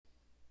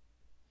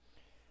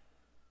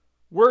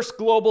Worst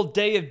global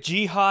day of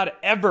jihad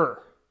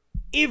ever.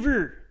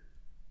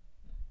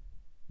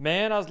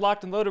 Man, I was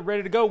locked and loaded,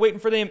 ready to go, waiting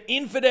for them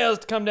infidels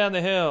to come down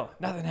the hill.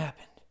 Nothing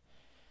happened.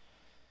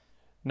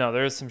 No,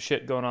 there is some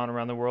shit going on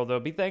around the world, though.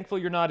 Be thankful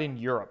you're not in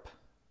Europe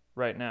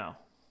right now.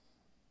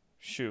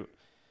 Shoot.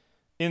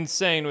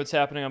 Insane what's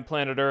happening on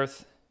planet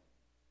Earth.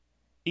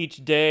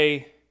 Each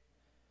day,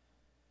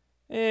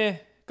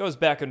 goes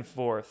back and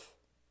forth.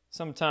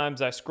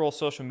 Sometimes I scroll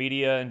social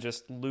media and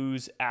just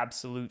lose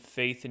absolute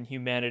faith in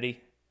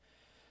humanity.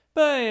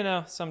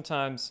 But,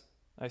 sometimes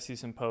I see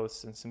some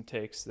posts and some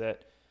takes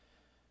that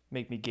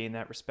make me gain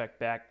that respect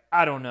back.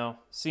 I don't know.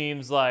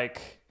 Seems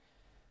like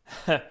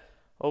a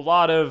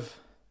lot of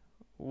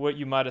what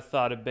you might have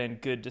thought have been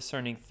good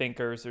discerning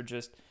thinkers are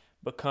just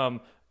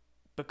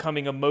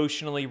becoming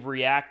emotionally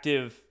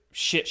reactive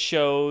shit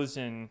shows,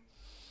 and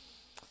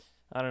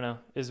I don't know,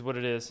 is what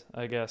it is,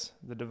 I guess.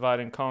 The divide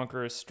and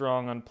conquer is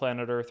strong on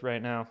planet Earth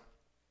right now.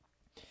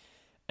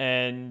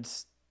 And,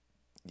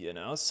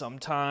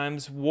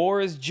 sometimes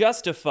war is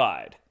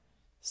justified.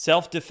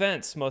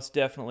 Self-defense most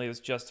definitely is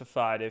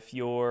justified. If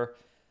your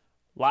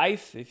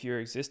life, if your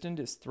existence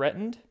is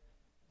threatened,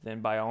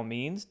 then by all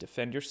means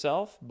defend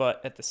yourself.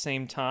 But at the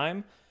same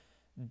time,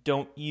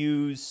 don't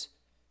use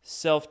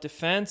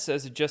self-defense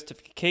as a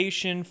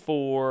justification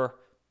for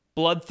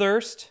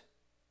bloodthirst,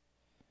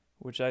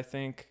 which I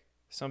think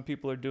some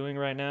people are doing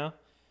right now,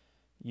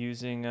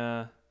 using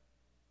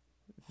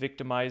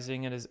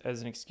victimizing it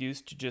as an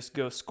excuse to just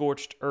go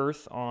scorched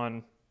earth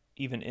on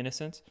even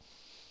innocents.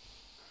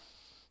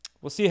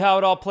 We'll see how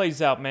it all plays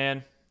out,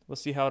 man. We'll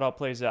see how it all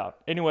plays out.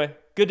 Anyway,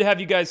 good to have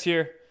you guys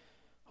here.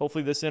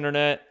 Hopefully this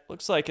internet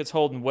looks like it's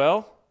holding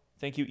well.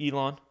 Thank you,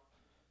 Elon.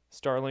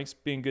 Starlink's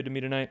being good to me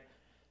tonight.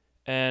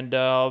 And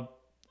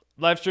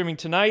live streaming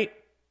tonight.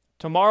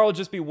 Tomorrow will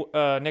just be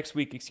next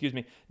week,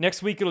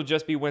 Next week it'll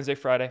just be Wednesday,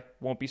 Friday.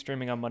 Won't be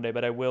streaming on Monday,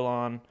 but I will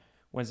on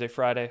Wednesday,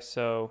 Friday.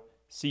 So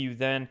see you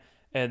then.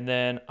 And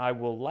then I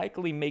will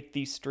likely make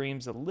these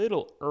streams a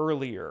little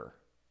earlier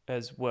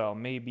as well.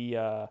 Maybe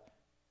a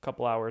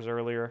couple hours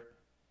earlier,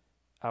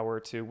 hour or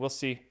two. We'll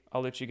see.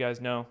 I'll let you guys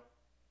know.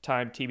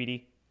 Time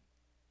TBD.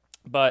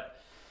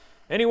 But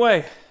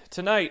anyway,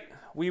 tonight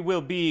we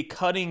will be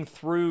cutting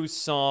through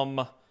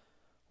some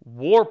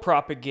war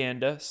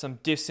propaganda, some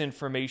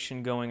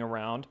disinformation going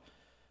around.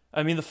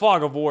 I mean, the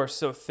fog of war is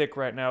so thick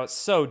right now. It's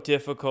so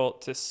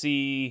difficult to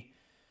see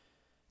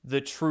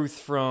the truth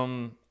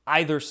from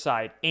either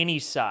side, any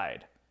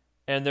side.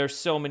 And there's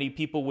so many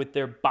people with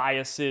their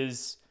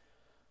biases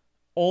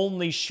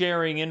only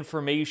sharing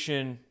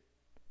information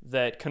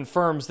that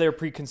confirms their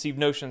preconceived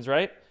notions,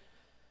 right?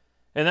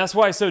 And that's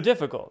why it's so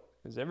difficult,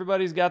 because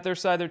everybody's got their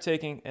side they're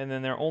taking, and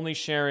then they're only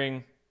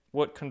sharing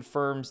what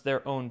confirms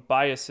their own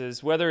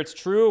biases. Whether it's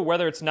true or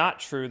whether it's not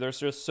true, they're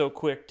just so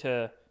quick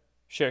to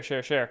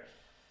share.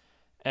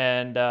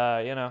 And,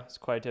 it's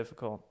quite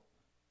difficult.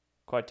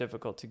 Quite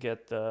difficult to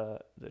get the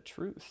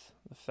truth,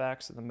 the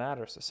facts of the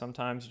matter. So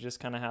sometimes you just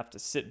kind of have to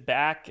sit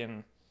back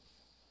and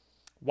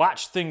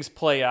watch things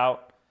play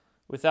out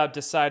without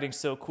deciding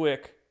so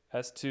quick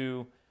as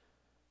to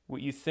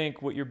what you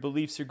think, what your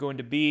beliefs are going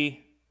to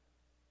be.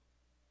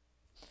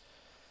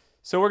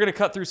 So we're going to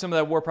cut through some of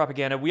that war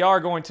propaganda. We are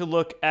going to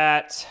look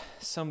at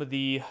some of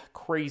the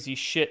crazy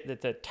shit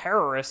that the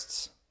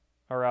terrorists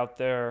are out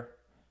there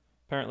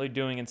apparently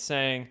doing and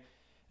saying.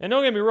 And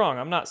don't get me wrong,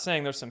 I'm not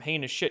saying there's some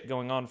heinous shit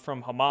going on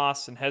from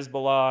Hamas and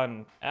Hezbollah,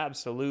 and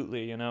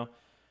absolutely,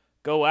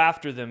 go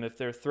after them if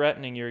they're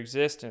threatening your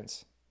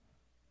existence.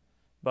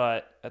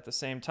 But at the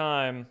same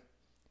time,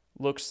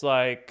 looks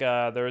like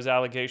there's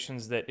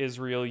allegations that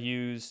Israel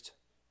used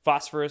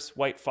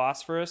white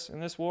phosphorus in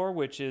this war,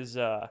 which is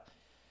a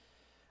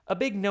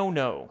big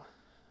no-no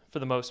for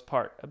the most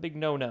part. A big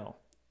no-no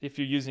if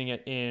you're using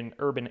it in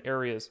urban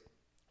areas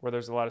where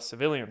there's a lot of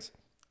civilians,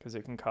 because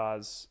it can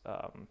cause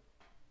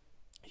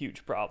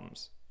huge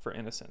problems for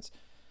innocents.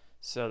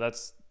 So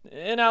that's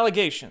an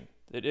allegation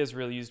that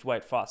Israel used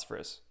white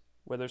phosphorus.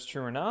 Whether it's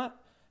true or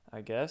not,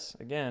 I guess,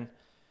 again,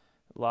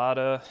 a lot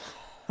of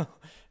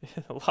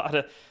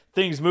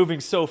things moving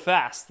so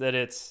fast that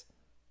it's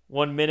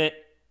 1 minute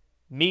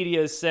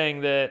media is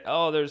saying that,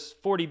 there's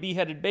 40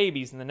 beheaded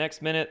babies, and the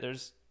next minute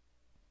there's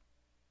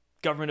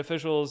government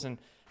officials and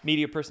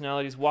media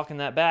personalities walking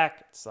that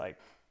back. It's like,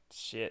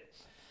 shit.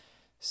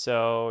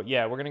 So,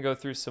 yeah, we're going to go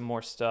through some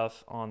more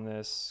stuff on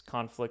this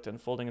conflict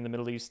unfolding in the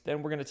Middle East.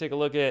 Then we're going to take a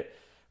look at,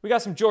 we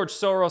got some George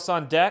Soros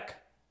on deck.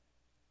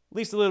 At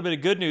least a little bit of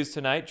good news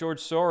tonight.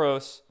 George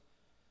Soros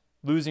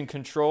losing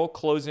control,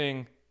 closing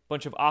a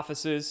bunch of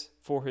offices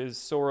for his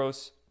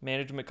Soros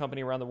management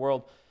company around the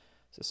world.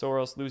 So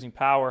Soros losing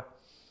power.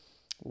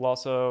 We'll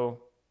also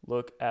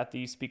look at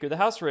the Speaker of the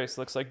House race.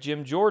 Looks like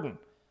Jim Jordan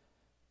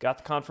got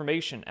the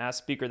confirmation as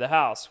Speaker of the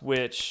House,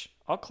 which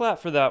I'll clap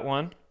for that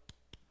one.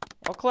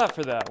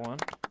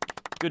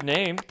 Good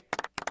name,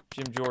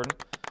 Jim Jordan.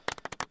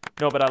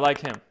 No, but I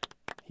like him.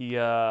 He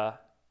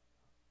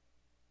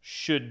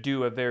should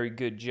do a very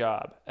good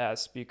job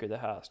as Speaker of the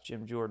House.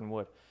 Jim Jordan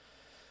would.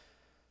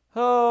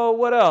 Oh,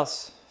 what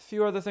else? A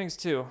few other things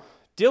too.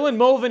 Dylan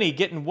Mulvaney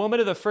getting Woman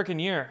of the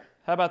Frickin' Year.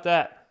 How about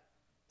that?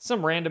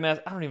 Some random ass,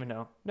 I don't even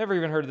know. Never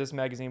even heard of this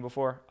magazine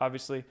before,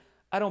 obviously.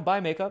 I don't buy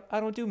makeup. I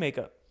don't do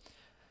makeup.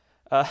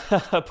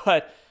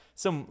 But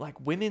some like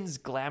women's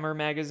glamour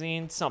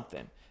magazine,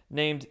 something,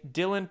 named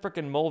Dylan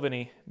frickin'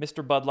 Mulvaney,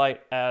 Mr. Bud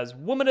Light, as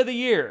Woman of the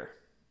Year.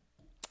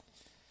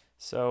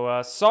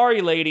 So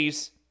sorry,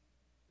 ladies.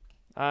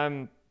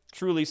 I'm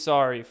truly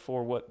sorry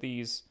for what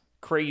these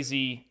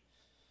crazy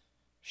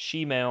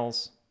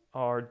she-males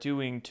are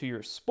doing to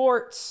your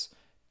sports,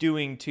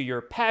 doing to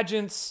your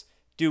pageants,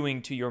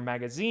 doing to your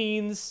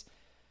magazines.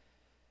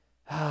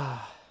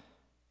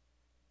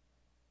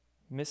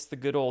 Miss the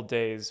good old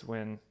days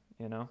when,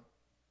 you know,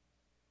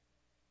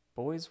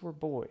 boys were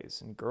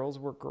boys and girls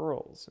were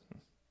girls.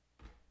 And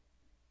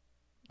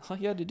all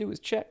you had to do was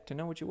check to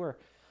know what you were.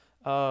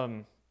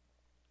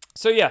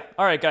 So yeah,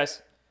 all right,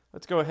 guys.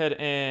 Let's go ahead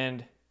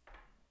and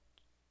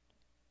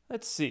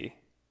let's see.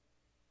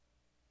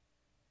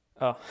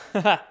 Oh,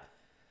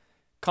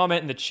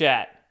 comment in the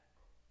chat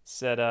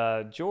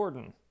said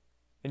Jordan.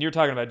 And you're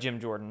talking about Jim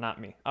Jordan, not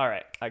me. All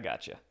right, I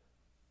got you.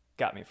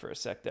 Got me for a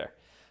sec there.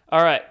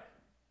 All right,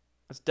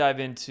 let's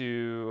dive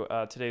into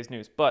today's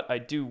news. But I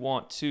do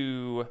want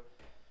to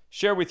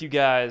share with you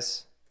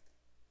guys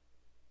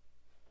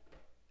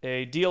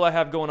a deal I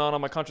have going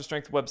on my Contra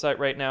Strength website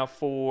right now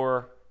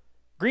for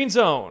Green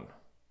Zone.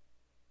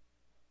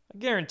 I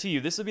guarantee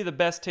you this will be the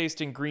best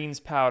tasting greens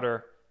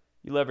powder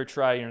you'll ever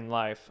try in your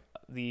life.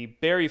 The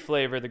berry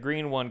flavor, the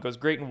green one, goes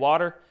great in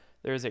water.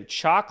 There is a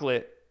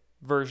chocolate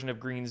version of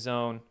Green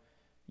Zone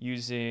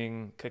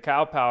using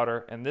cacao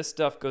powder, and this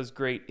stuff goes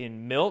great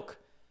in milk.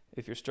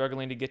 If you're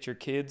struggling to get your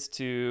kids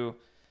to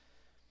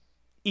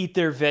eat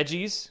their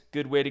veggies,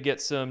 good way to get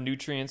some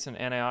nutrients and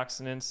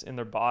antioxidants in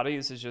their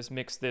bodies is just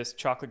mix this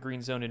chocolate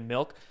Green Zone in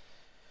milk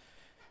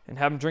and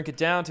have them drink it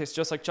down. Tastes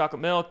just like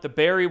chocolate milk. The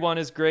berry one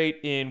is great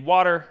in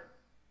water.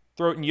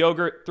 Throw it in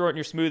yogurt. Throw it in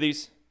your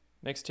smoothies.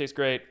 Makes it taste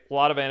great. A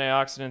lot of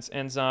antioxidants,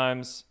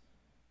 enzymes,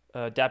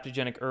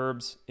 adaptogenic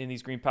herbs in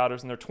these green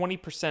powders, and they're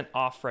 20%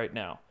 off right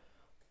now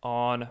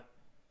on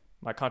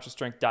my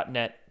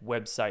ContraStrength.net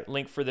website.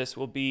 Link for this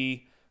will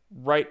be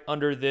right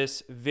under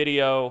this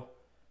video.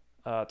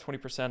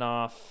 20%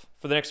 off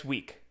for the next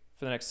week,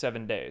 for the next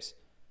 7 days.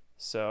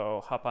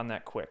 So hop on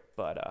that quick,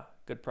 but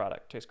good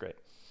product. Tastes great.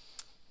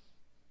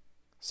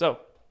 So,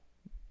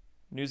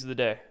 news of the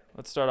day.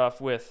 Let's start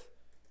off with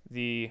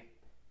the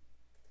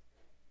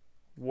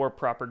war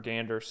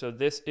propaganda. So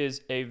this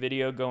is a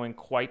video going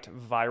quite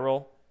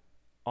viral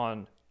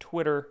on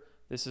Twitter.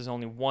 This is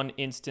only one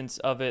instance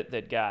of it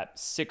that got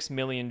 6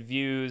 million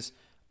views.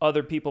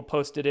 Other people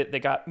posted it. They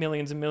got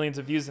millions and millions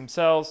of views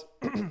themselves.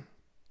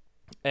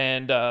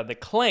 And the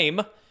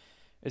claim,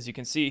 as you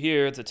can see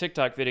here, it's a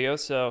TikTok video,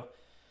 so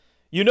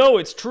you know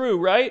it's true,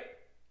 right?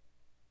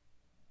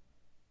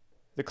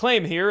 The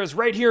claim here is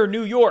right here in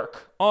New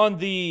York on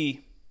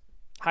the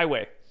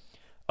highway.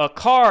 A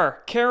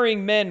car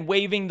carrying men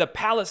waving the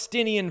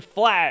Palestinian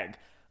flag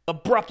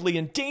abruptly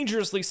and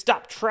dangerously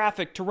stopped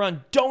traffic to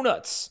run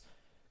donuts,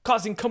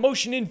 causing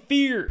commotion and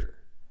fear.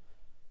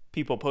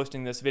 People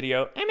posting this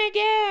video, oh my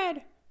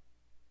God,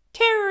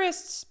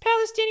 terrorists,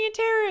 Palestinian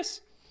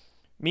terrorists.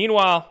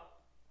 Meanwhile,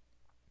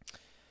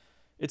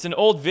 it's an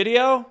old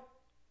video,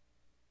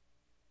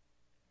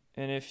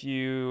 and if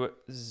you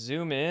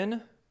zoom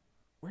in,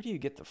 where do you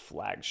get the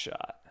flag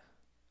shot?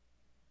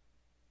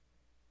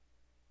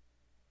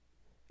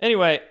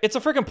 Anyway, it's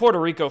a freaking Puerto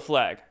Rico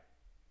flag.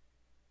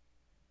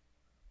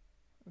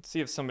 Let's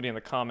see if somebody in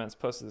the comments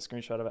posted a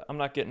screenshot of it. I'm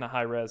not getting a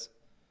high-res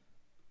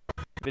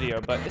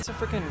video, but it's a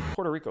freaking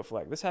Puerto Rico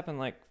flag. This happened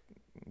like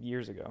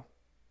years ago.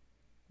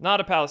 Not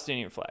a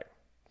Palestinian flag.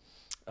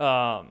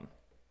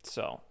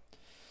 So,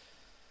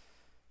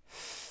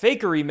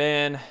 fakery,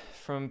 man,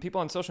 from people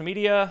on social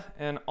media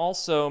and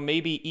also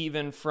maybe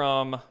even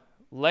from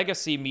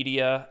legacy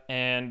media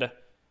and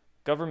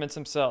governments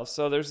themselves.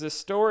 So there's this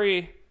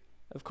story,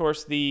 of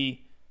course, the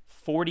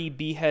 40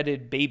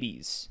 beheaded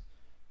babies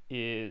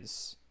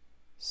is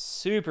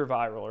super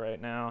viral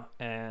right now.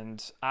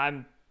 And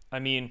I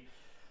mean,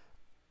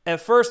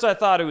 at first I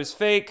thought it was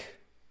fake.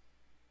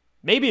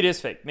 Maybe it is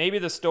fake. Maybe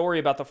the story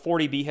about the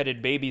 40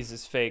 beheaded babies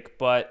is fake,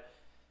 but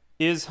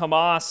is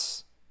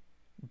Hamas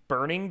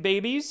burning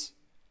babies?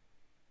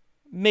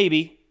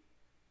 Maybe.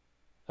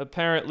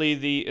 Apparently,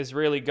 the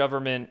Israeli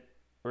government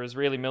or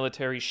Israeli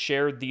military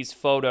shared these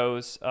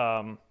photos.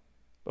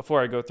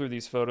 Before I go through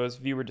these photos,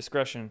 viewer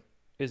discretion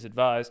is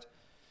advised.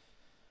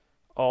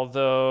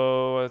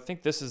 Although, I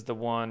think this is the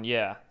one.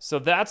 Yeah. So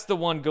that's the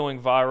one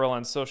going viral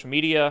on social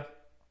media.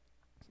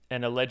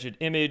 An alleged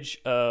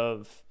image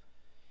of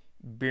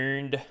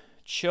burned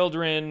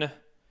children.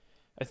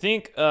 I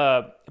think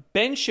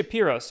Ben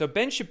Shapiro. So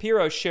Ben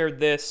Shapiro shared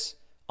this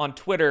on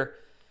Twitter,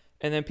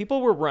 and then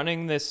people were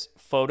running this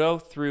photo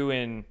through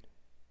an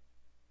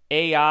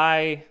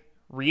AI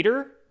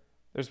reader.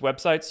 There's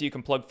websites you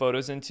can plug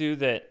photos into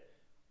that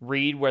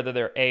read whether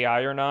they're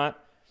AI or not.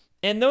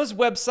 And those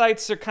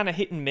websites are kind of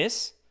hit and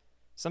miss.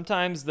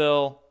 Sometimes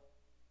they'll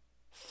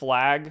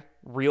flag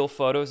real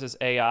photos as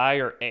AI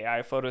or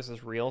AI photos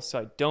as real, so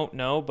I don't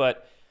know,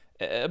 but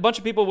a bunch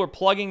of people were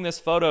plugging this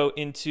photo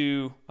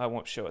into, I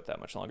won't show it that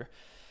much longer.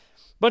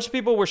 A bunch of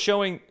people were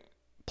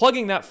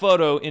plugging that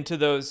photo into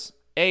those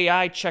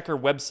AI checker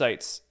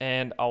websites,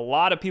 and a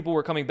lot of people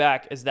were coming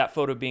back as that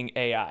photo being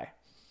AI.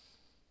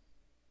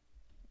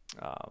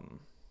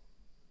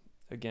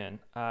 Again,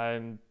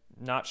 I'm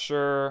not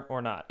sure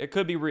or not. It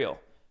could be real.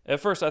 At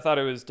first I thought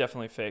it was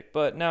definitely fake,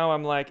 but now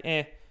I'm like,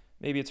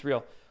 maybe it's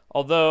real.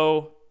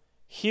 Although,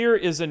 here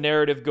is a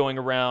narrative going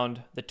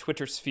around the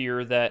Twitter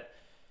sphere that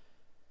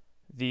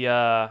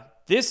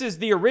this is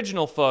the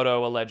original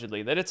photo,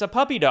 allegedly, that it's a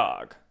puppy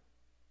dog.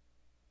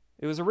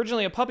 It was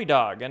originally a puppy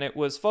dog, and it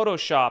was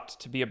photoshopped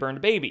to be a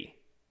burned baby.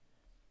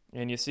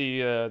 And you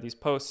see these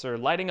posts are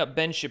lighting up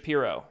Ben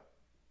Shapiro.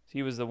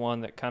 He was the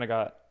one that kind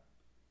of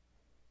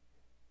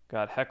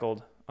got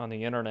heckled on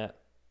the internet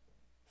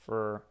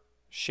for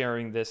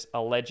sharing this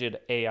alleged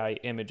AI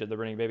image of the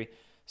burning baby.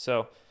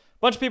 So a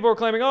bunch of people were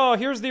claiming, oh,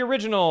 here's the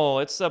original.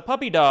 It's a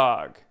puppy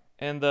dog.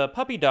 And the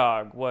puppy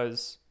dog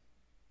was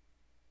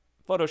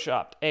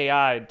photoshopped,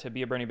 AI'd to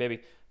be a burning baby.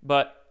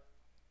 But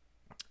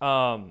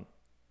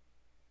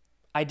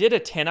I did a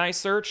 10i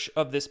search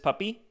of this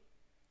puppy,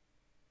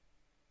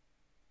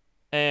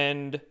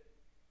 and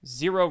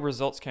 0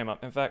 results came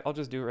up. In fact, I'll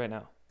just do it right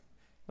now.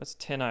 Let's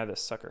 10i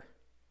this sucker.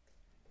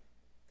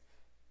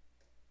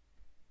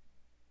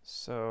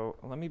 So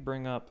let me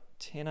bring up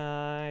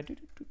 10i.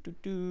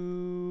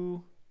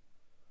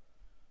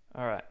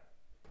 All right.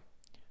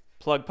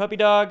 Plug puppy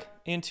dog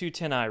into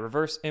 10i.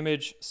 Reverse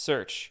image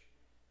search.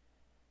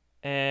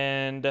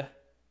 And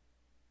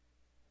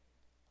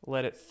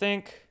let it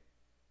think.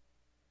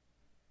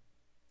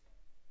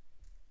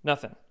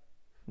 Nothing.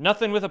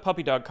 Nothing with a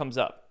puppy dog comes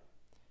up.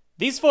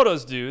 These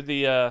photos do,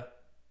 the,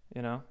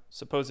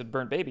 supposed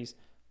burnt babies,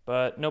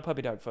 but no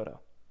puppy dog photo.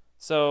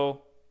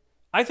 So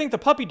I think the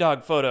puppy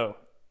dog photo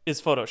is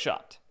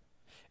photoshopped.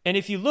 And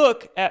if you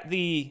look at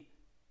the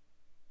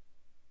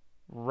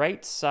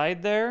right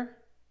side there,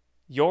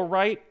 your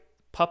right,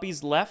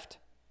 puppy's left,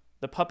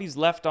 the puppy's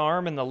left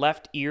arm and the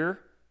left ear,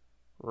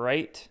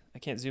 right? I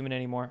can't zoom in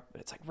anymore, but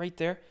it's like right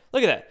there.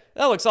 Look at that.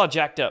 That looks all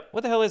jacked up.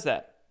 What the hell is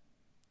that?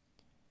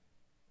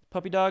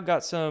 Puppy dog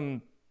got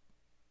some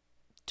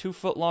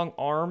 2-foot long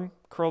arm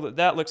curled.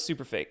 That looks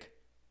super fake.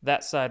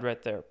 That side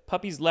right there.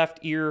 Puppy's left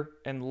ear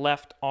and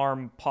left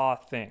arm paw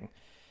thing.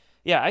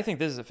 Yeah, I think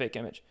this is a fake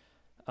image.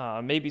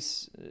 Maybe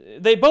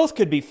they both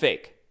could be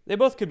fake. They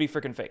both could be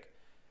freaking fake.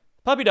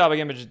 Puppy dog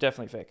image is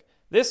definitely fake.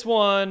 This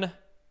one,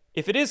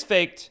 if it is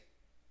faked,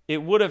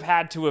 it would have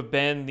had to have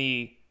been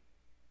the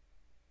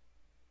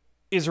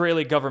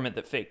Israeli government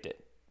that faked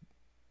it.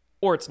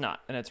 Or it's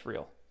not, and it's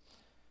real.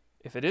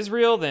 If it is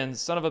real, then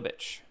son of a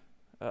bitch.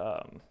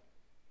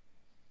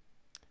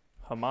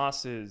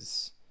 Hamas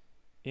is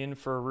in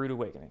for a rude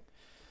awakening.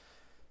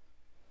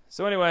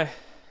 So anyway,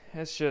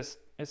 it's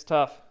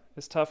tough.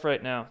 It's tough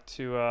right now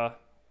to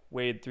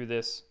wade through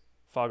this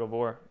fog of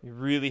war. You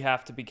really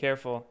have to be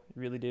careful.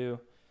 You really do.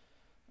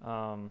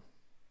 Tell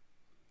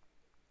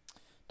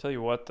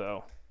you what,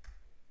 though.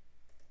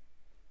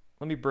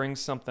 Let me bring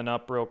something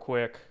up real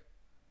quick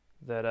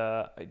that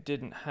I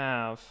didn't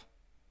have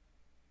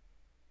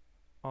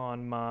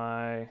on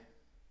my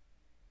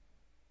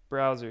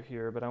browser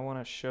here, but I want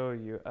to show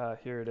you.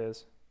 Here it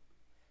is.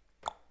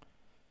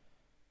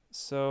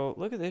 So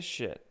look at this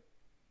shit.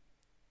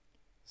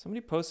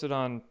 Somebody posted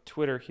on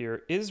Twitter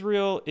here,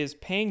 Israel is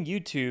paying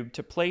YouTube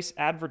to place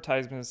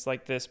advertisements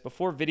like this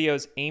before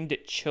videos aimed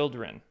at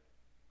children.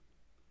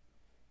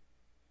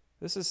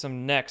 This is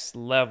some next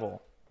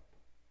level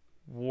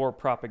war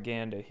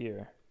propaganda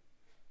here.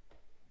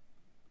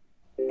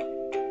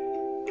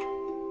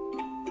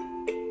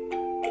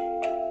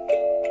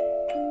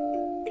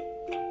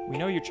 We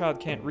know your child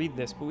can't read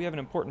this, but we have an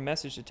important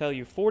message to tell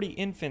you. 40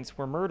 infants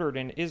were murdered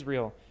in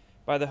Israel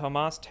by the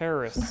Hamas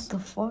terrorists. What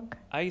the fuck?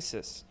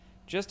 ISIS.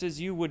 Just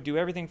as you would do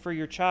everything for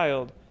your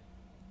child,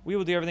 we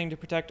will do everything to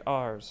protect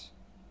ours.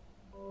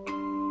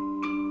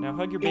 Now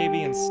hug your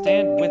baby and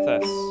stand with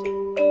us.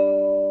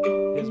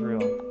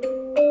 Israel.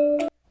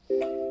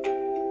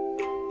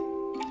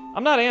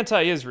 I'm not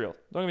anti-Israel.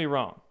 Don't get me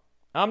wrong.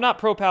 I'm not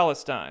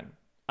pro-Palestine.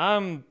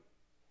 I'm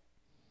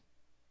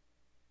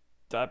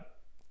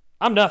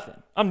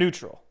nothing. I'm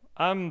neutral.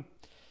 I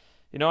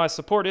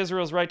support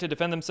Israel's right to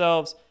defend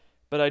themselves,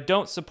 but I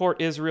don't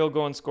support Israel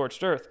going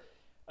scorched earth.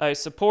 I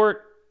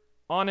support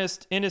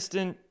honest,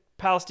 innocent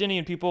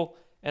Palestinian people,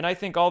 and I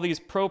think all these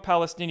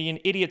pro-Palestinian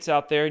idiots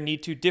out there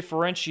need to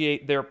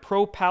differentiate their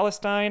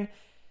pro-Palestine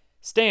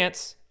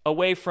stance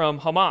away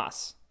from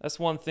Hamas. That's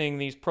one thing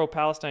these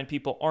pro-Palestine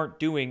people aren't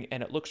doing,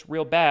 and it looks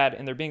real bad,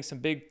 and they're being some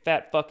big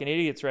fat fucking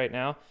idiots right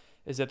now,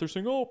 is that they're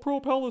saying, oh,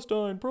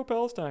 pro-Palestine,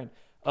 pro-Palestine.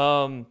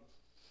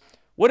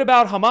 What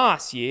about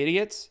Hamas, you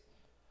idiots?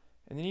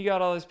 And then you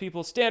got all these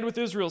people, stand with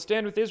Israel,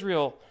 stand with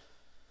Israel.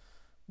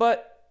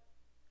 But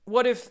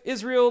what if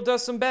Israel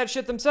does some bad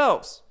shit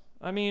themselves?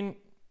 I mean,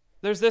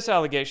 there's this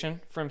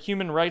allegation from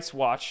Human Rights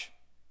Watch.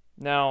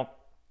 Now,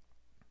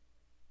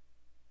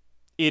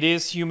 it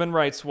is Human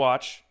Rights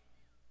Watch.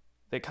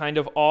 They kind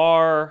of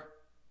are.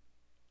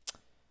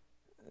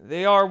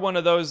 They are one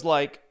of those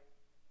like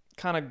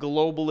kind of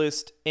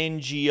globalist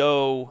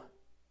NGO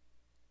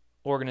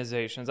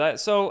organizations.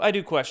 So I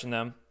do question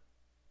them.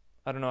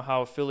 I don't know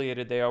how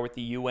affiliated they are with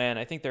the UN.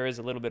 I think there is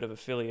a little bit of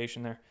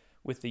affiliation there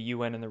with the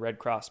UN and the Red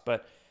Cross.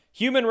 But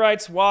Human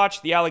Rights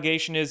Watch, the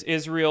allegation is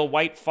Israel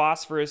white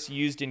phosphorus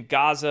used in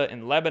Gaza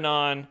and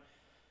Lebanon.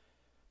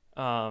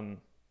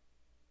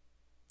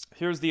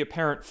 Here's the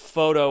apparent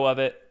photo of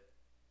it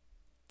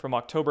from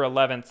October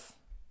 11th,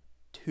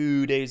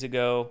 2 days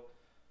ago.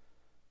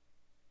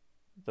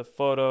 The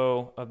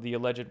photo of the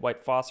alleged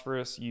white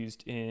phosphorus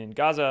used in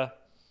Gaza.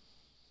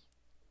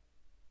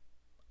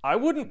 I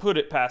wouldn't put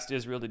it past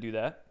Israel to do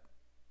that.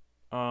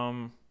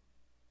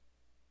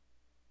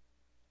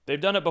 They've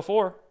done it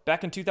before.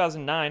 Back in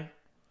 2009,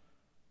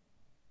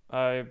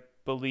 I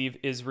believe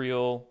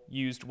Israel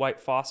used white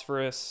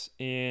phosphorus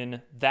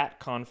in that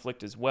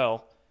conflict as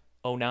well,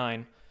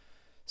 2009.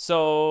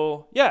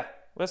 So, yeah,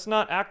 let's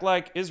not act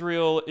like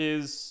Israel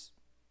is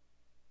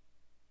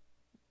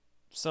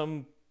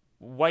some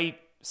white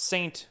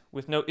saint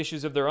with no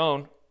issues of their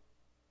own.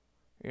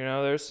 You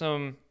know,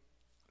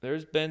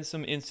 there's been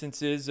some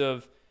instances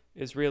of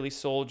Israeli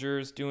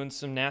soldiers doing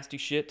some nasty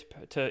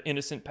shit to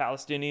innocent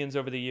Palestinians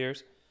over the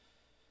years.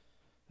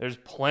 There's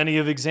plenty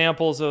of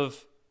examples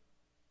of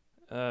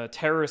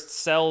terrorist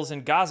cells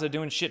in Gaza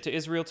doing shit to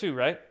Israel too,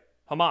 right?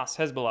 Hamas,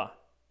 Hezbollah.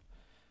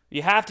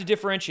 You have to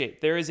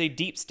differentiate. There is a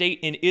deep state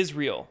in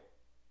Israel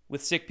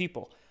with sick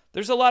people.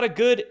 There's a lot of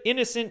good,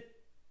 innocent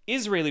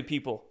Israeli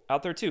people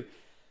out there too.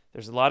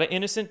 There's a lot of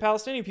innocent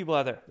Palestinian people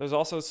out there. There's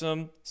also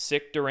some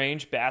sick,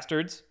 deranged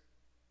bastards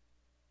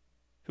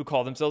who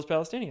call themselves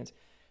Palestinians.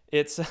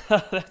 It's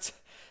that's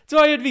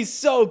why you have to be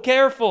so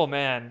careful,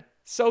 man.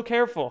 So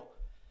careful.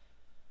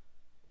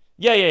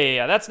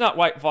 Yeah. That's not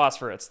white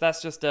phosphorus.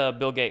 That's just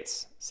Bill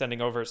Gates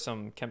sending over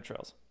some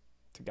chemtrails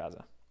to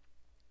Gaza.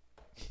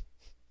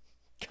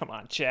 Come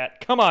on,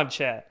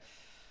 chat.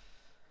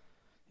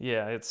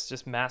 Yeah, it's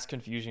just mass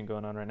confusion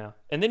going on right now.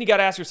 And then you got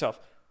to ask yourself,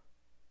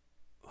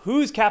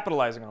 who's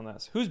capitalizing on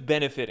this? Who's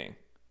benefiting?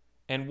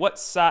 And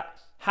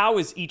how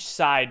is each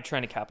side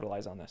trying to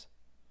capitalize on this?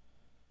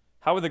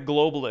 How are the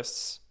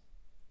globalists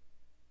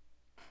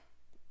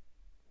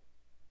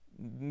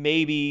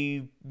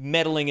maybe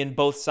meddling in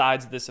both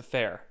sides of this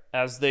affair,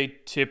 as they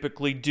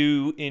typically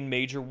do in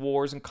major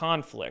wars and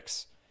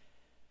conflicts?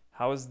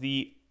 How is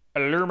the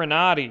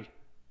Illuminati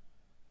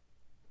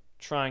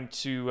trying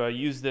to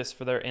use this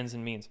for their ends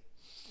and means?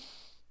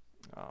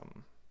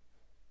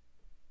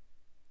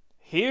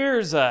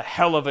 Here's a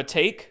hell of a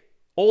take.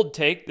 Old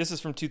take. This is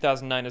from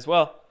 2009 as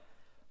well.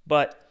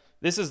 But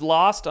this is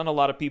lost on a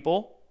lot of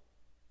people,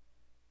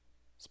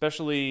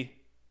 especially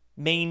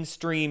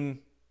mainstream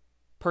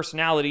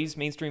personalities,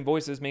 mainstream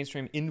voices,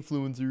 mainstream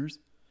influencers.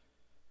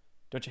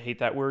 Don't you hate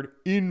that word?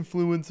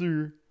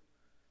 Influencer.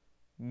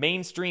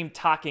 Mainstream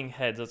talking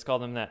heads, let's call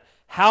them that.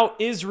 How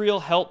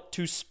Israel helped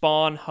to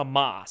spawn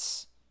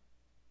Hamas.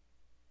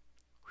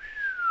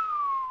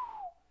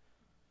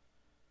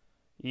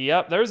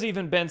 Yep, there's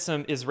even been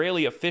some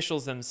Israeli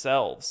officials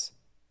themselves.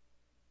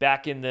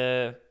 Back in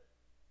the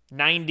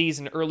 90s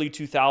and early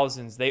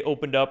 2000s, they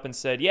opened up and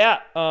said,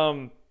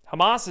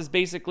 Hamas is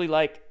basically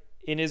like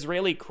an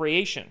Israeli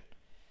creation.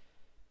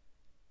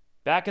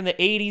 Back in the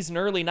 80s and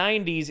early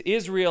 90s,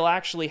 Israel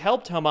actually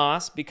helped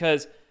Hamas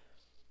because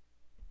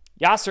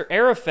Yasser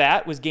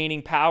Arafat was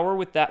gaining power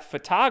with that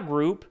Fatah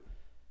group,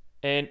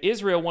 and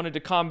Israel wanted to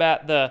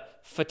combat the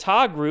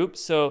Fatah group,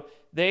 so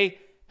they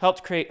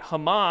helped create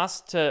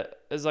Hamas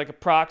as like a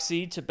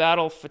proxy to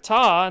battle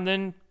Fatah, and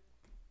then,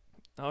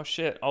 oh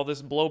shit, all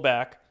this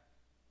blowback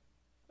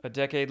a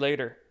decade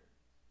later.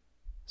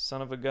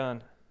 Son of a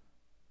gun.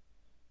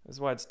 This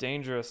is why it's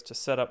dangerous to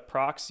set up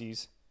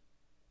proxies.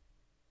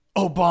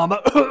 Obama,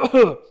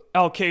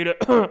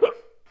 Al-Qaeda,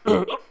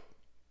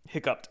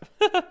 hiccuped.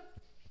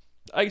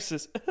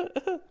 ISIS.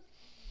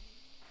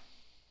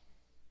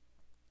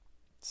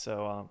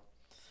 So,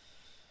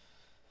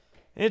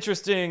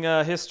 interesting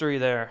history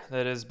there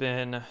that has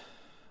been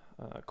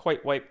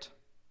quite wiped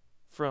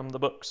from the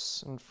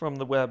books and from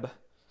the web,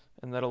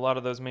 and that a lot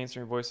of those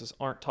mainstream voices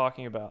aren't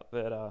talking about.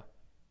 That,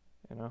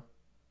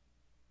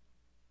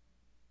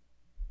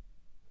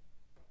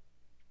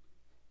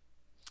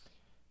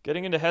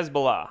 Getting into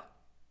Hezbollah.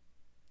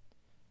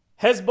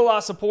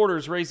 Hezbollah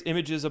supporters raise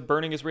images of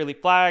burning Israeli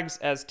flags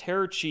as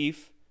terror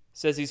chief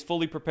says he's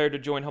fully prepared to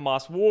join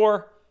Hamas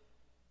war.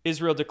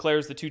 Israel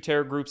declares the two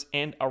terror groups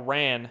and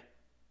Iran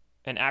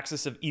an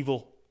axis of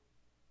evil.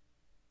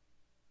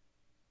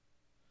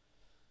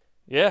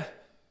 Yeah,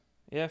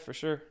 for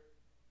sure.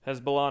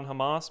 Hezbollah and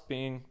Hamas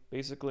being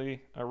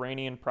basically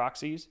Iranian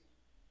proxies.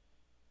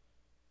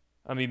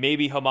 I mean,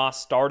 maybe Hamas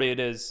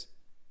started as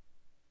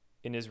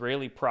an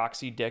Israeli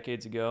proxy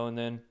decades ago, and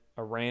then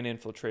Iran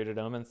infiltrated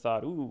them and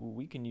thought, ooh,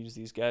 we can use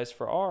these guys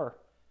for our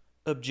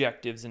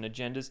objectives and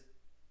agendas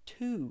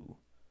too.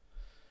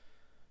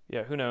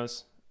 Yeah, who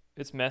knows?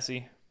 It's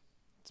messy.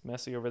 It's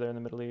messy over there in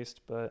the Middle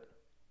East, but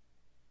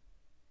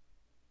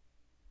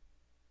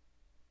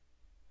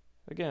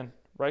again,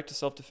 right to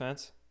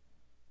self-defense.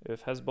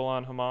 If Hezbollah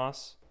and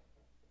Hamas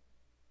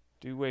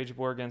do wage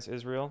war against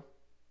Israel,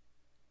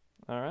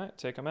 all right,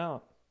 take them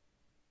out.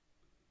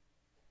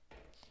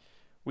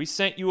 We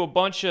sent you a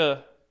bunch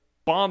of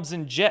bombs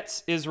and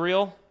jets,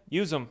 Israel.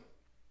 Use them.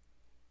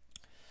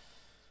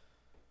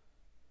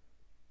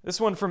 This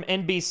one from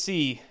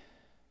NBC.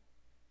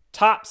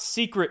 Top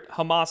secret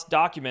Hamas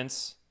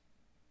documents.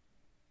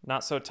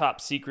 Not so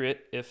top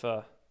secret if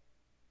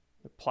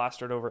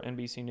plastered over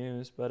NBC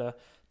News, but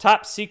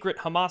top secret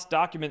Hamas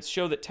documents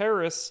show that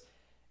terrorists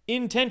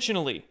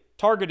intentionally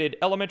targeted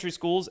elementary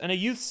schools and a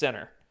youth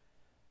center.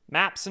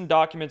 Maps and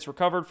documents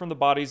recovered from the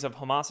bodies of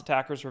Hamas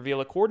attackers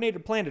reveal a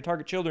coordinated plan to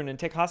target children and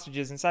take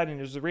hostages inside an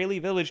Israeli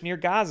village near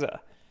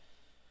Gaza.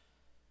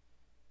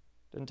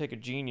 Doesn't take a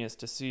genius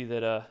to see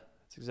that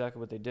that's exactly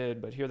what they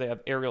did, but here they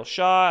have aerial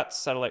shots,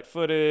 satellite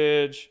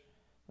footage.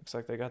 Looks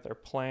like they got their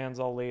plans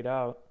all laid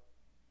out.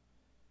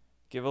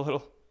 Give a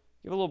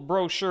little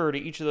brochure to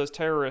each of those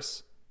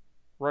terrorists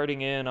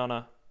riding in on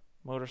a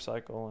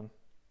motorcycle, and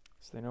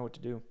so they know what to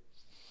do.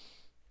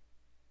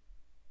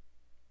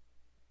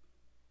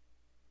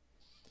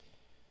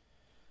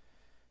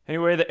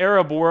 Anyway, the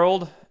Arab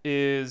world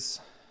is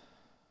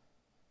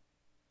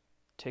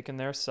taking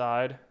their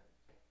side,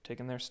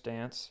 taking their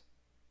stance.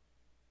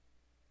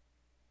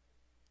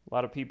 A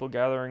lot of people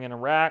gathering in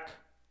Iraq,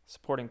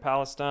 supporting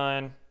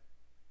Palestine.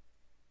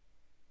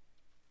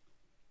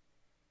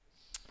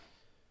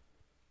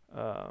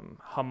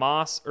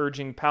 Hamas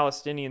urging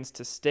Palestinians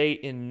to stay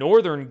in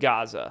northern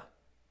Gaza,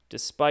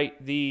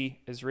 despite the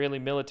Israeli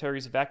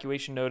military's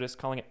evacuation notice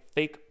calling it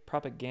fake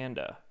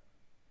propaganda.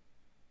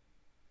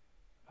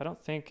 I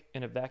don't think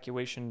an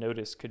evacuation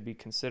notice could be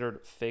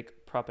considered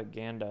fake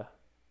propaganda.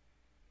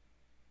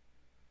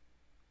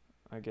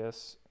 I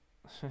guess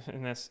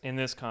in this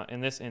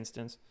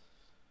instance,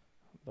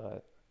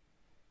 but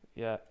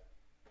yeah.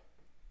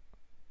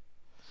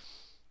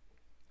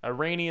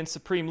 Iranian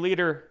Supreme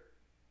Leader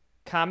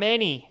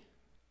Khamenei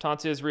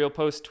taunts Israel,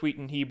 post tweet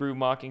in Hebrew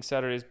mocking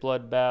Saturday's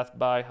bloodbath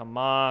by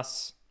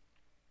Hamas.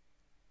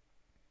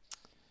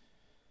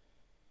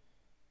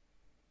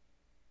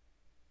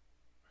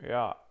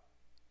 Yeah.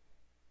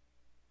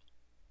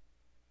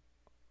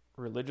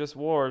 Religious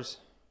wars.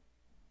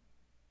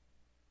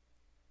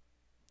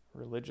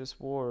 Religious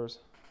wars.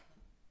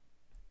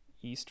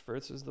 East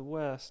versus the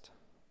West.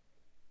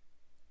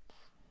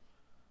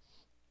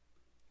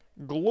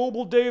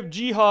 Global Day of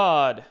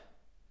Jihad.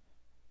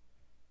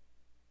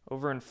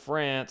 Over in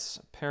France,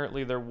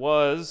 apparently there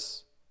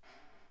was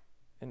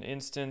an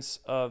instance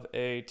of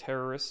a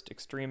terrorist,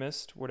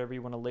 extremist, whatever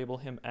you want to label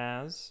him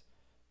as,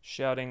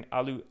 shouting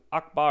Allahu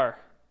Akbar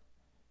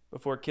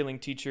before killing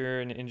teacher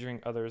and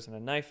injuring others in a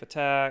knife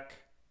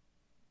attack.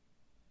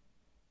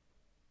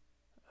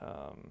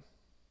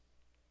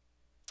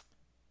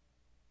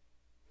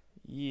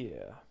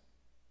 Yeah.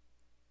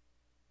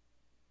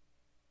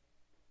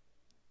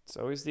 It's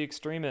always the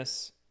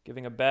extremists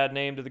giving a bad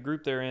name to the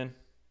group they're in.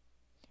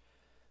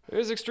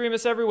 There's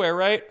extremists everywhere,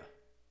 right?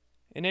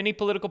 In any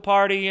political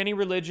party, any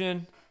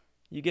religion,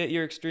 you get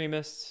your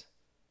extremists.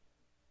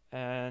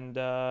 And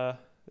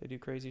they do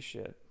crazy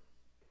shit.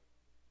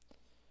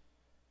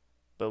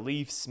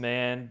 Beliefs,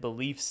 man.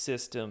 Belief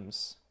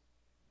systems.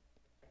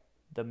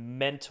 The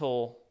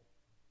mental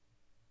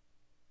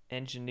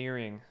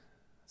engineering.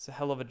 It's a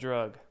hell of a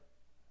drug.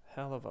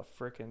 Hell of a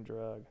frickin'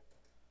 drug.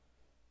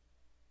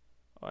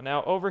 Oh,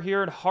 now over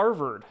here at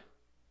Harvard,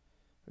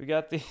 we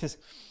got these.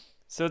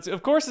 So it's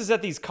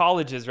at these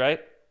colleges,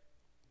 right?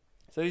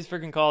 So these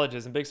freaking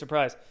colleges, and big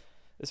surprise,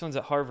 this one's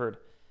at Harvard.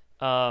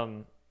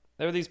 There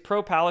were these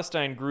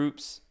pro-Palestine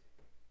groups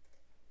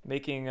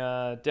making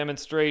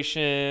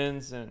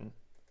demonstrations and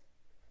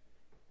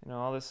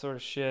all this sort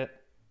of shit.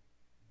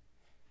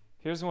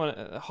 Here's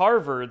one.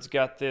 Harvard's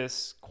got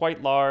this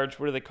quite large,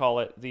 what do they call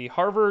it? The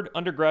Harvard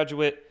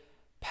Undergraduate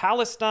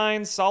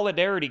Palestine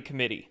Solidarity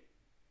Committee.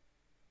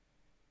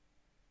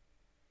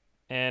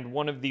 And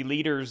one of the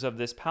leaders of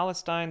this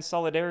Palestine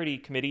Solidarity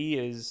Committee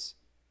is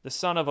the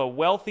son of a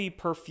wealthy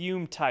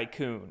perfume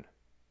tycoon.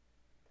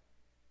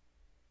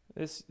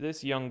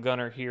 This young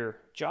gunner here,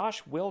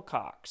 Josh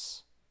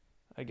Wilcox,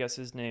 I guess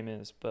his name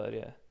is, but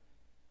yeah.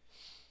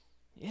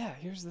 Yeah,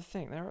 here's the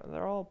thing.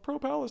 They're all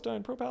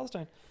pro-Palestine,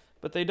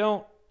 but they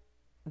don't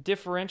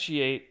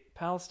differentiate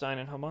Palestine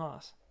and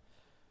Hamas.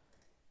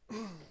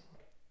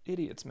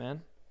 Idiots,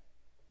 man.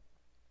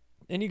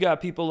 And you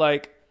got people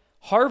like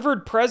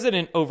Harvard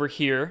president over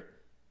here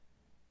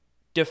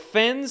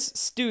defends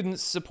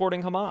students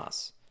supporting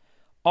Hamas.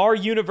 Our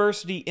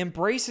university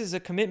embraces a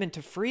commitment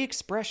to free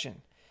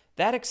expression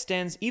that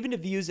extends even to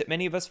views that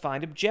many of us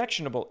find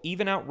objectionable,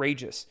 even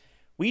outrageous.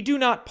 We do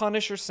not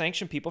punish or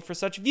sanction people for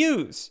such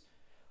views.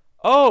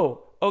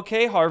 Oh,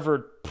 okay,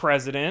 Harvard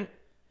president.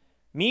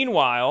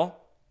 Meanwhile,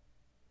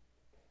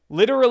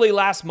 literally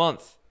last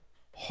month,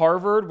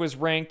 Harvard was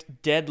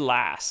ranked dead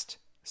last,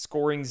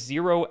 scoring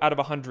 0 out of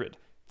 100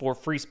 for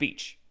free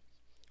speech.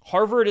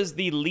 Harvard is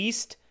the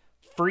least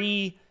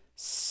free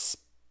speechable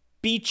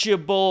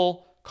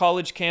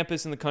college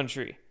campus in the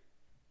country.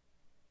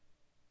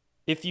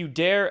 if you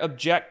dare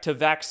object to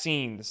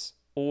vaccines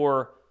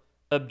or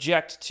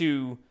object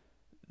to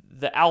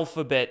the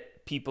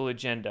alphabet people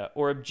agenda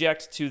or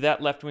object to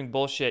that left-wing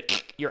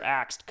bullshit, you're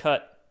axed,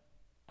 cut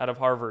out of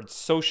Harvard,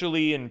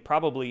 socially and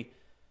probably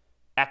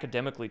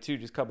academically too,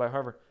 just cut by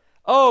Harvard.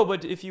 Oh,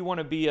 but if you want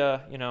to be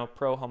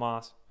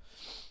pro-Hamas,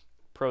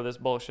 pro this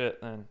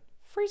bullshit, then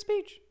free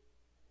speech.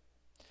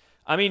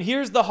 I mean,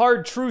 here's the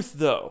hard truth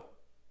though.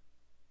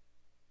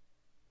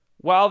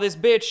 While this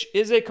bitch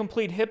is a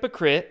complete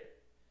hypocrite,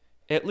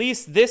 at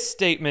least this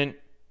statement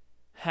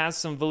has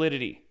some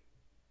validity.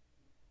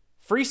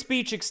 Free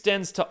speech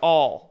extends to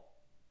all.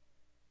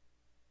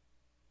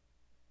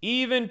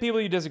 Even people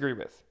you disagree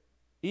with.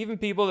 Even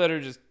people that are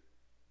just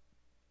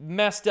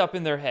messed up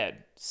in their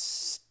head.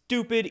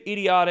 Stupid,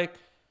 idiotic.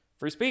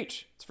 Free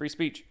speech. It's free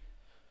speech.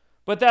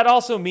 But that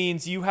also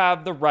means you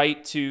have the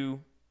right to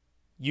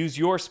use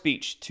your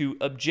speech, to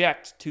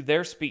object to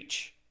their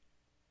speech,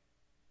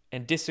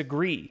 and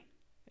disagree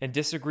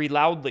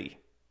loudly,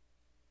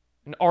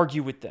 and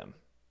argue with them.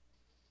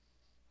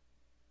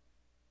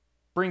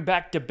 Bring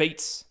back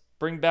debates.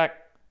 Bring back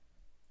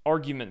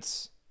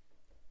arguments.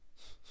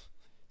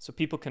 So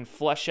people can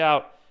flesh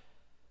out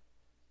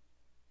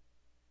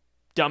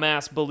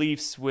dumbass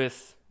beliefs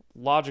with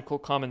logical,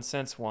 common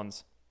sense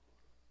ones.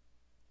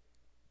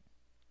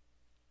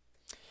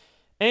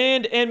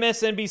 And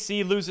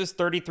MSNBC loses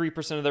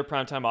 33% of their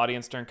primetime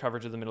audience during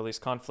coverage of the Middle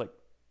East conflict.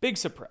 Big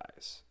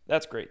surprise.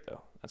 That's great,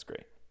 though. That's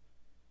great.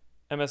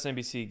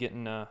 MSNBC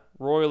getting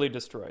royally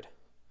destroyed.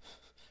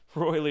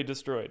 Royally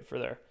destroyed for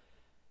their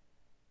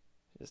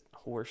just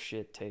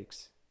horseshit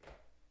takes.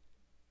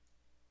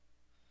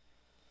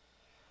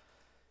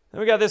 Then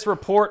we got this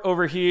report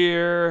over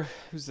here.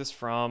 Who's this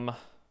from?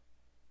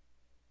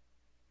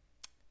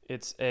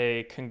 It's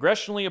a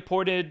congressionally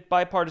appointed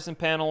bipartisan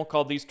panel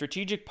called the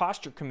Strategic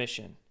Posture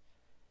Commission.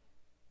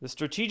 The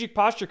Strategic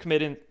Posture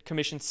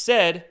Commission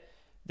said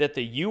that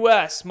the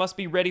U.S. must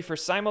be ready for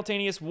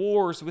simultaneous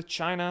wars with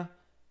China,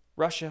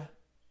 Russia.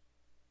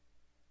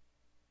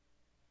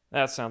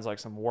 That sounds like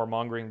some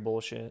warmongering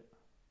bullshit.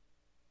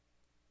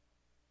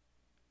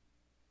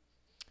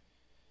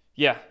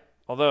 Yeah,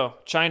 although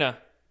China,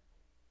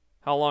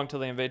 how long till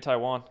they invade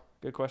Taiwan?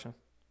 Good question.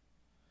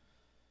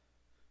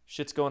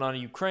 Shit's going on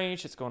in Ukraine.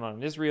 Shit's going on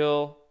in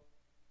Israel.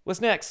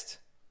 What's next?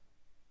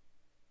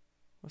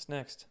 What's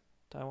next?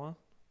 Taiwan?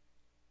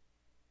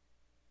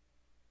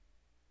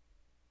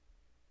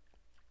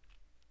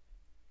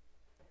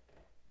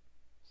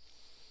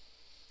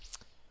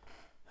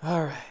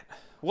 All right.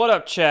 What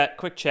up, chat?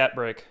 Quick chat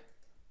break.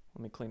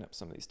 Let me clean up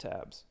some of these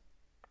tabs.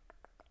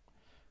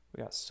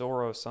 We got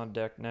Soros on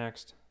deck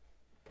next.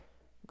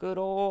 Good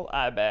old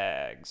eye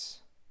bags.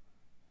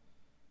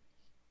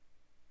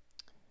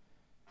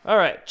 All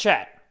right,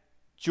 chat.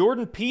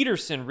 Jordan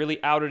Peterson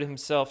really outed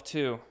himself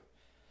too.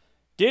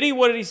 Did he?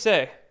 What did he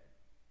say?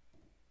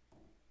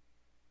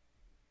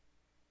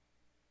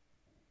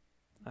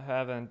 I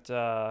haven't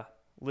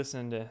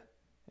listened to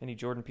any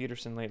Jordan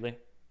Peterson lately.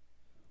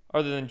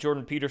 Other than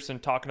Jordan Peterson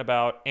talking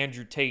about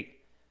Andrew Tate.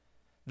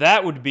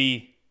 That would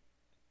be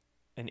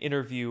an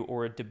interview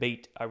or a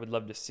debate I would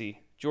love to see.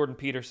 Jordan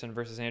Peterson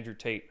versus Andrew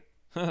Tate.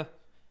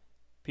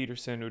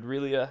 Peterson would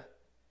really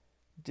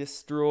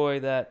destroy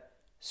that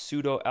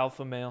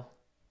pseudo-alpha male.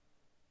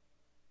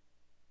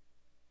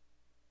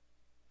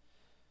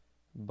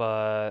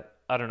 But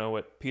I don't know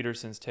what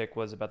Peterson's take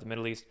was about the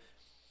Middle East.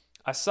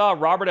 I saw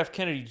Robert F.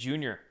 Kennedy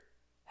Jr.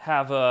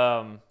 have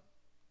a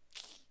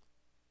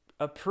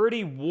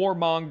pretty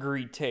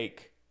warmongery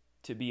take,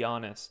 to be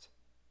honest,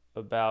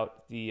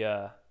 about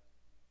the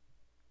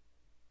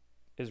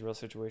Israel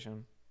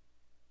situation.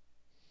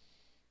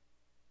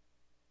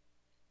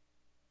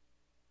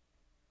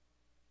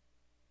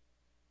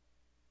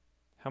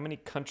 How many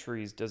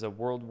countries does a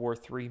World War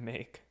III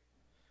make?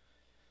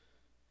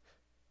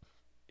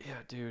 Yeah,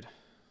 dude.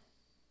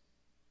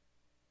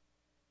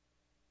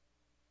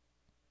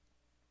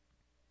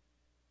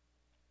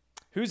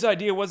 Whose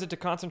idea was it to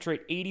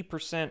concentrate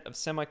 80% of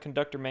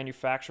semiconductor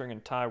manufacturing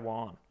in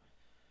Taiwan?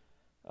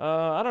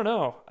 I don't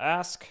know.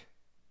 Ask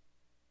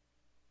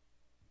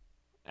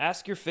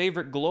your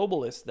favorite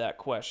globalist that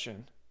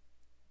question.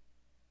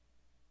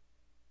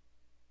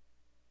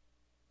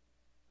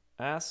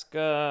 Ask,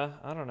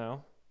 I don't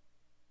know.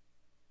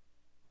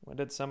 When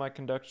did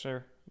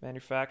semiconductor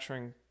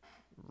manufacturing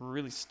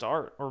really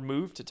start or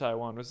move to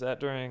Taiwan? Was that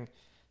during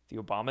the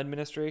Obama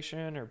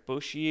administration or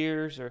Bush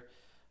years? Or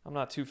I'm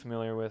not too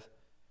familiar with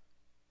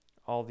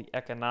all the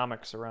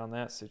economics around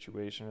that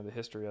situation or the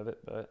history of it,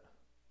 but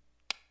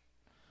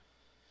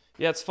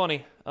yeah, it's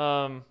funny.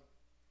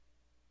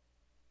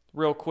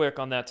 Real quick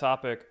on that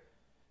topic,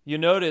 you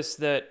notice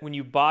that when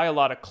you buy a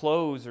lot of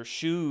clothes or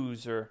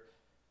shoes or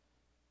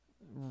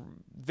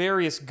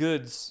various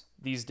goods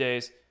these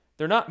days,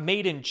 they're not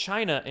made in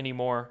China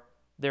anymore.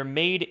 They're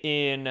made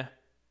in, a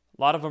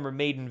lot of them are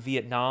made in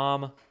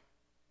Vietnam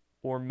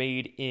or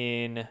made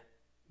in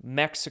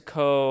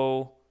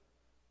Mexico.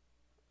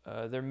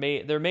 They're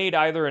made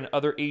either in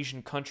other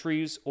Asian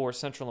countries or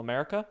Central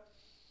America.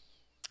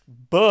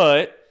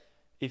 But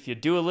if you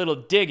do a little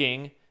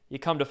digging, you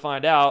come to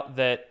find out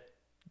that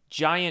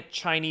giant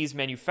Chinese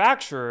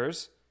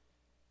manufacturers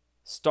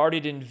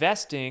started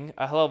investing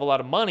a hell of a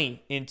lot of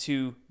money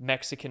into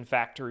Mexican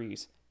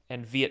factories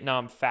and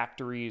Vietnam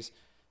factories,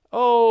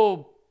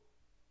 10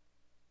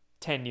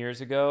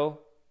 years ago,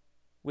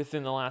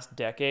 within the last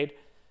decade.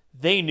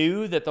 They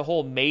knew that the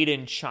whole made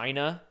in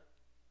China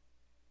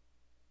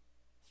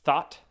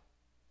thought,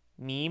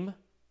 meme,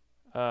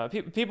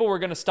 people were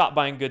going to stop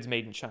buying goods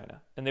made in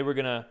China, and they were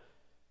going to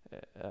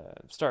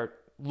start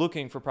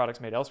looking for products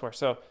made elsewhere.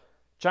 So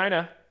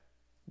China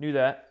knew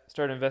that,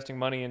 started investing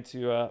money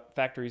into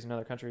factories in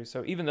other countries.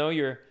 So even though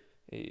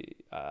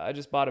I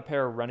just bought a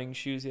pair of running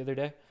shoes the other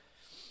day,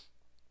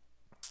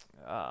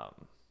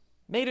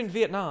 made in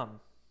Vietnam.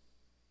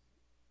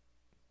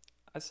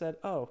 I said,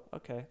 oh,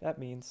 okay, that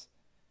means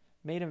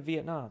made in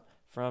Vietnam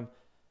from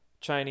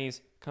Chinese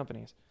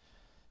companies.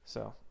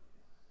 So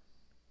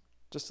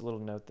just a little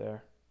note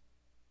there.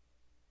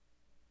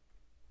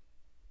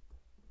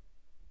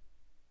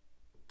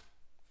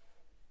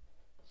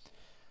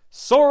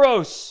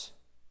 Soros.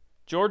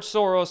 George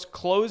Soros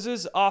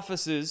closes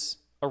offices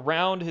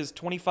around his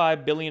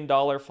 $25 billion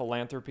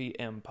philanthropy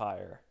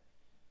empire.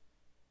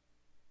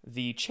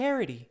 The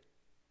charity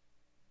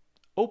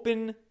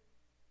Open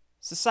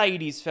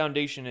Societies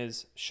Foundation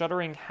is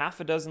shuttering half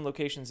a dozen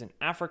locations in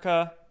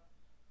Africa.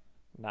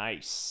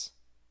 Nice.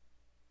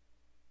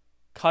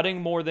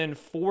 Cutting more than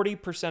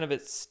 40% of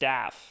its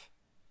staff.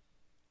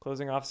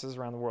 Closing offices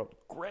around the world.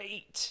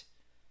 Great.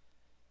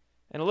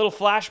 And a little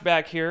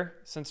flashback here,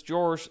 since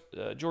George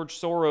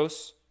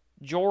Soros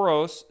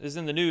is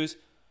in the news.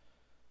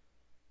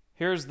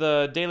 Here's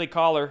the Daily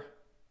Caller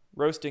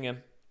roasting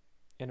him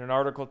in an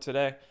article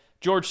today.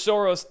 George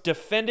Soros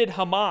defended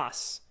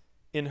Hamas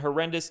in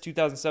horrendous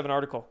 2007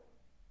 article.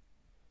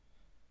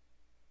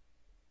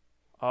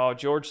 Oh,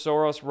 George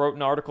Soros wrote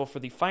an article for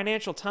the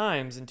Financial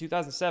Times in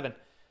 2007.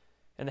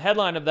 And the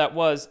headline of that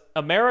was,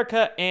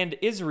 America and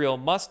Israel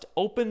must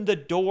open the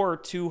door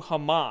to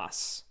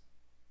Hamas.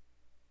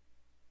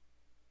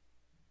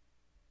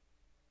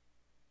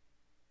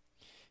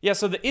 Yeah,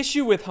 so the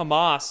issue with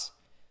Hamas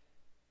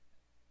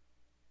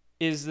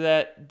is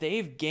that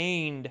they've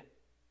gained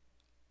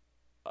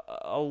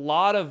a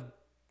lot of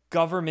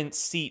government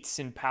seats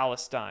in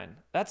Palestine.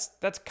 That's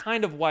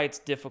kind of why it's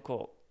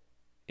difficult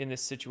in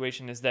this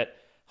situation, is that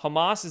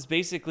Hamas has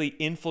basically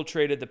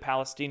infiltrated the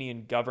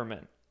Palestinian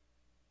government.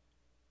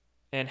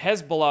 And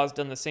Hezbollah's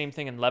done the same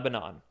thing in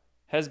Lebanon.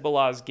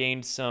 Hezbollah's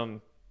gained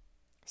some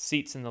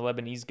seats in the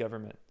Lebanese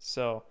government.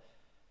 So,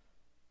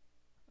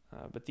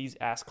 but these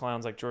ass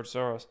clowns like George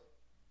Soros.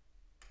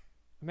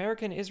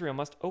 America and Israel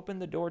must open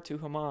the door to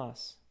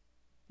Hamas.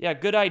 Yeah,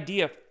 good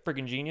idea,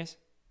 friggin' genius.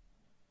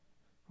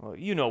 Well,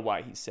 you know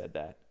why he said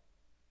that.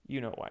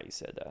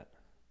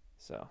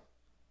 So.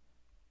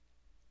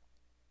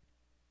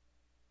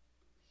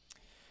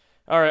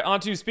 All right, on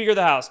to Speaker of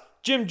the House.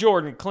 Jim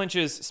Jordan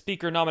clinches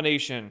Speaker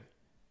nomination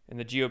in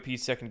the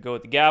GOP's second go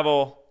at the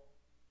gavel.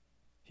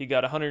 He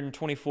got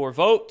 124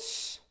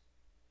 votes.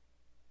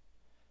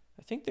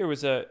 I think there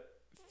was a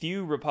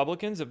few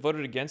Republicans that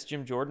voted against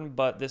Jim Jordan,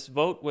 but this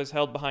vote was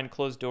held behind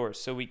closed doors,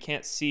 so we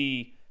can't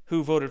see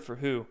who voted for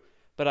who.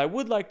 But I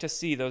would like to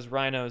see those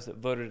rhinos that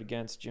voted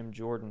against Jim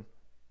Jordan.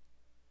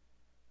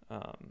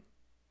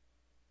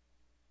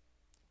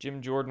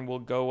 Jim Jordan will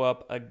go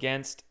up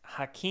against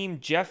Hakeem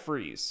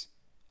Jeffries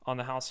on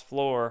the House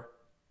floor.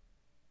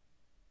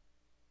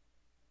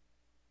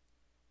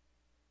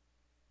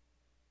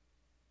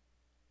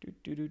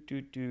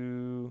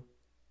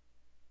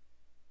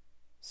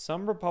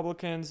 Some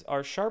Republicans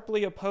are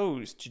sharply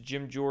opposed to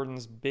Jim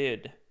Jordan's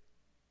bid.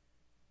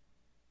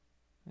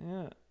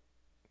 Yeah.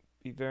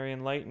 Be very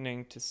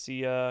enlightening to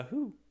see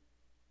who.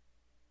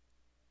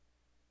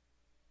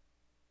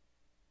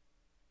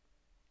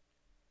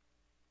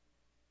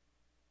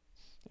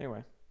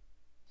 Anyway.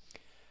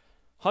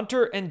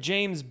 Hunter and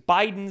James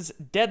Biden's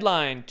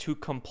deadline to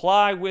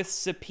comply with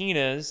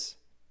subpoenas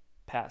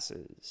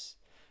passes.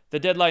 The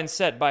deadline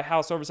set by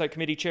House Oversight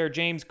Committee Chair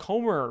James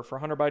Comer for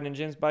Hunter Biden and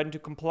James Biden to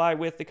comply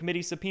with the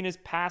committee's subpoenas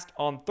passed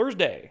on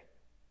Thursday.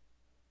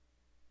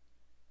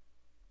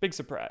 Big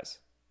surprise.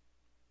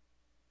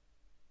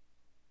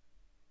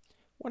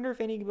 Wonder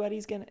if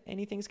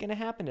anything's gonna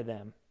happen to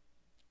them,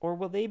 or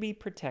will they be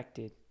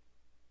protected?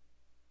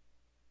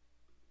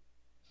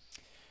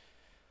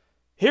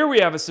 Here we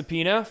have a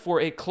subpoena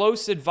for a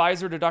close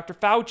advisor to Dr.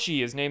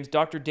 Fauci. His name's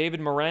Dr. David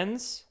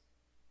Morenz.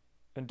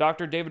 And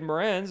Dr. David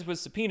Morenz was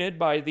subpoenaed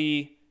by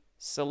the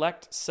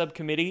Select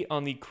Subcommittee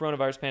on the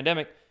Coronavirus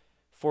Pandemic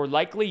for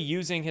likely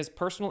using his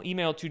personal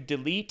email to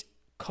delete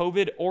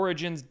COVID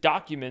origins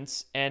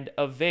documents and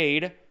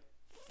evade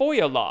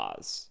FOIA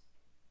laws.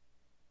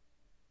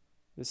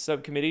 The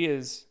subcommittee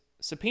is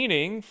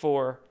subpoenaing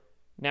for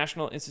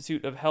National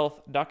Institute of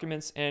Health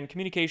documents and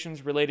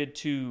communications related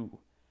to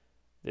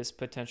this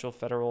potential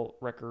federal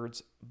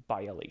records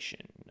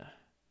violation.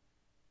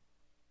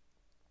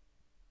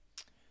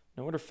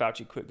 No wonder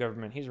Fauci quit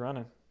government. He's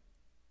running.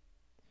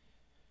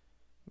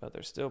 But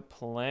there's still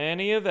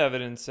plenty of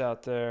evidence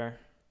out there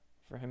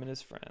for him and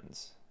his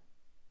friends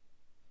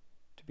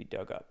to be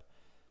dug up.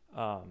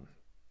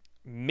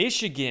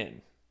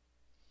 Michigan.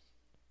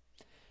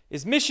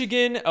 Is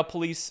Michigan a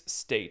police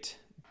state?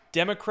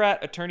 Democrat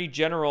Attorney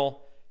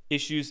General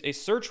issues a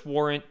search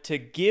warrant to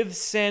Give,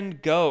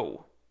 Send,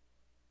 Go.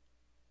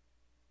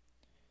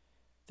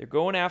 They're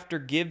going after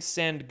Give,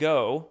 Send,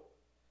 Go,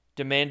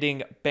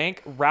 demanding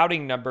bank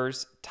routing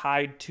numbers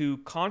tied to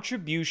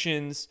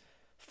contributions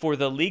for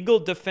the Legal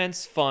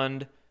Defense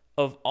Fund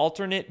of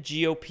alternate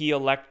GOP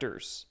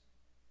electors.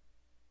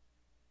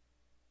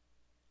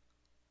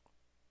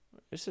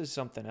 This is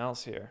something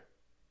else here.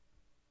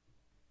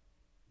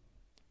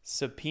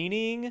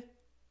 Subpoenaing,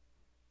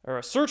 or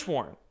a search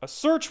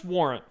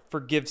warrant for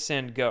Give,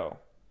 Send, Go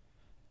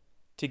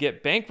to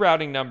get bank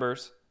routing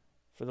numbers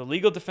for the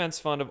Legal Defense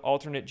Fund of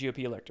alternate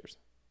GOP electors.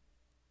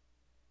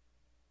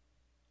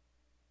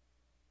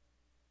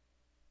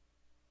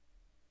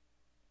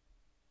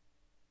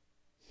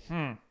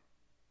 How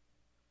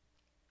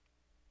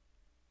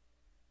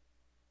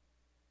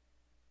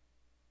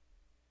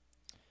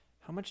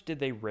much did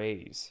they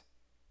raise?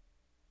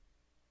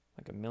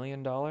 Like $1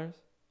 million? Oh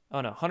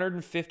no,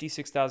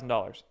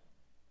 $156,000.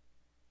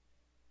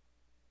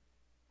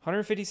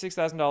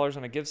 $156,000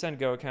 on a Give, Send,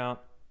 Go account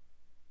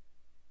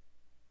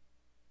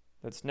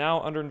that's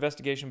now under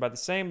investigation by the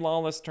same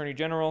lawless attorney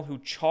general who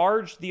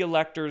charged the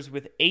electors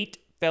with 8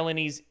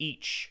 felonies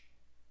each.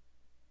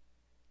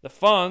 The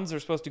funds are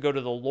supposed to go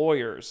to the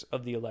lawyers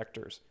of the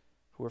electors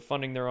who are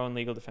funding their own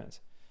legal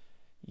defense.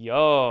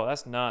 Yo,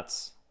 that's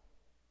nuts.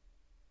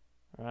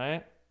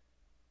 Right?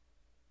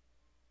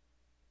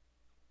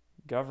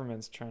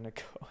 Government's trying to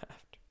go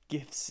after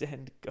Give,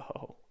 Send,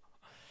 Go.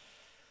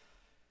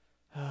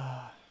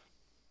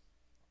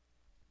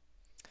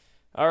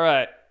 All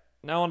right.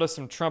 Now on to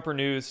some Trumper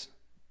news.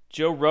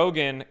 Joe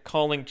Rogan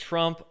calling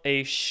Trump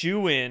a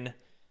shoo-in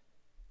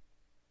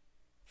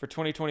for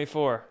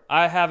 2024.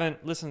 I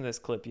haven't listened to this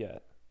clip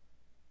yet.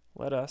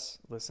 Let us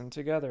listen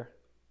together.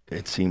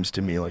 It seems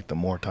to me like the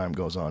more time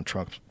goes on,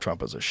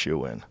 Trump is a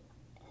shoo-in.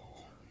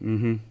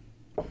 Mm-hmm.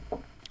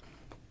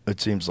 It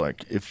seems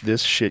like if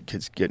this shit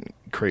keeps getting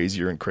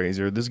crazier and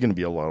crazier, there's going to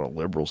be a lot of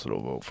liberals that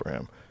will vote for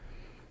him.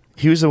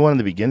 He was the one in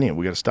the beginning.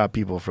 We got to stop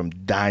people from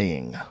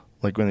dying.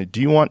 Like, do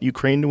you want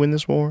Ukraine to win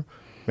this war?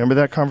 Remember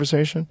that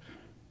conversation?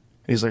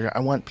 He's like, I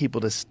want people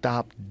to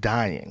stop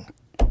dying.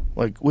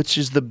 Like, which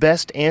is the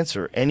best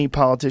answer any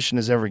politician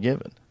has ever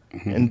given.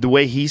 Mm-hmm. And the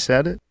way he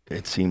said it,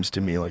 it seems to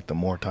me like the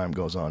more time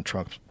goes on,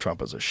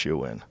 Trump is a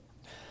shoo-in.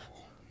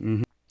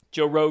 Mm-hmm.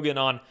 Joe Rogan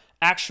on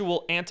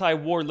actual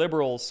anti-war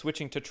liberals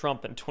switching to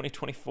Trump in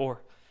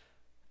 2024.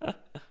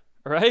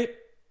 Right?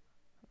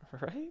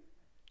 Right?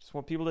 Just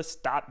want people to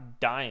stop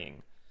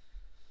dying.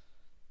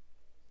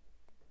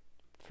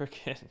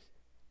 Freaking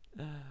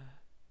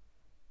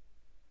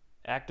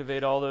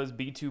activate all those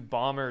B-2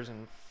 bombers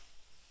and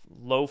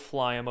low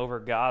fly them over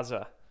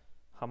Gaza.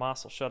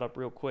 Hamas will shut up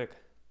real quick.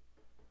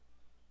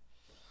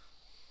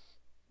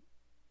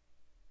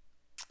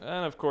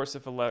 And of course,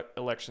 if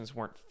elections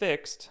weren't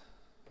fixed,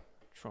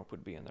 Trump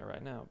would be in there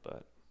right now,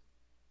 but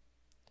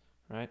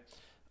right.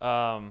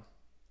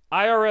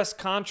 IRS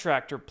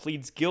contractor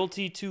pleads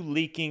guilty to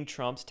leaking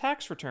Trump's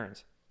tax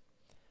returns.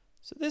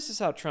 So this is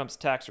how Trump's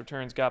tax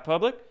returns got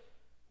public.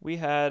 We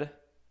had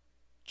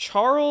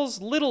Charles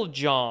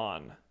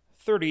Littlejohn,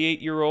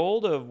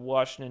 38-year-old of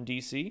Washington,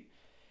 D.C.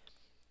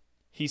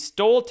 He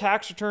stole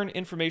tax return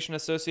information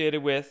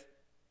associated with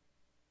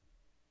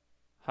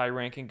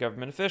high-ranking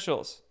government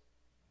officials.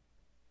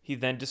 He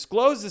then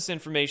disclosed this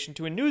information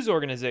to a news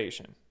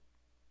organization.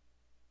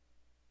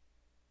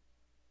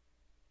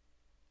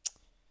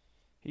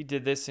 He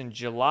did this in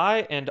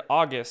July and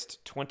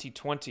August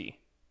 2020.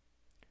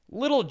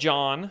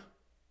 Littlejohn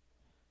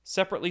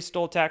separately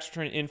stole tax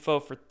return info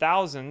for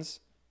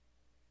thousands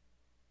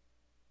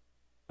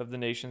of the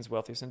nation's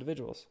wealthiest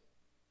individuals.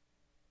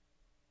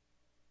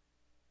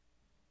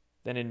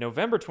 Then in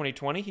November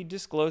 2020, he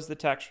disclosed the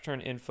tax return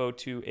info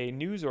to a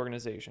news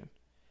organization,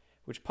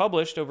 which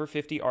published over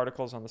 50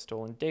 articles on the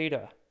stolen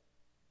data.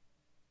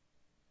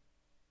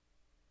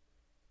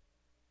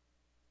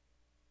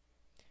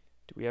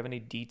 Do we have any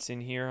deets in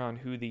here on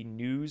who the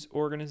news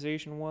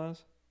organization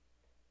was?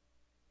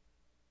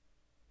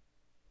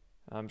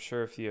 I'm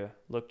sure if you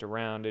looked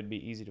around, it'd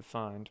be easy to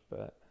find,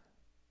 but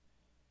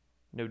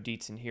no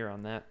deets in here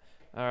on that.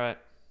 All right.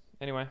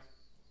 Anyway,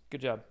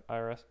 good job,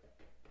 IRS.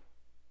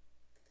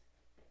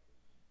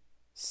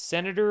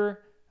 Senator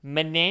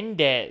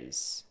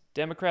Menendez.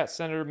 Democrat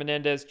Senator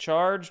Menendez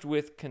charged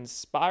with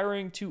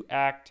conspiring to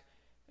act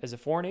as a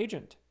foreign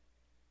agent.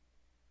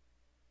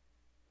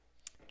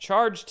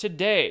 Charged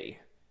today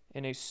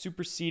in a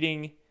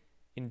superseding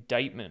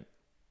indictment.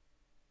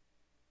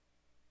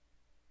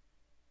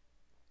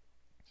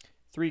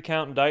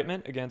 3-count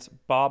indictment against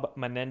Bob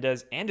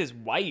Menendez and his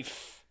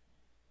wife.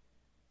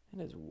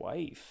 The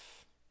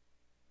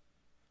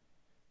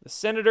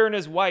senator and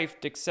his wife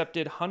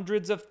accepted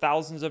hundreds of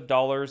thousands of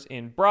dollars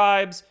in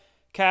bribes,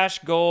 cash,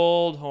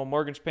 gold, home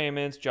mortgage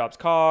payments, jobs,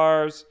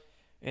 cars,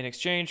 in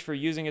exchange for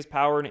using his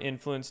power and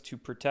influence to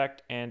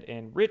protect and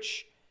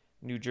enrich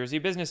New Jersey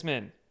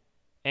businessmen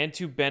and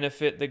to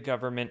benefit the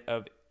government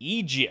of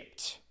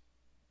Egypt.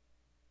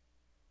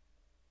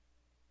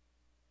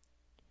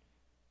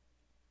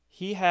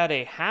 He had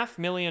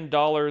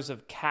 $500,000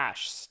 of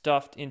cash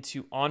stuffed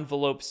into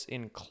envelopes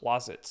in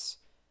closets.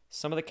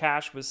 Some of the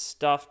cash was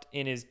stuffed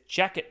in his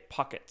jacket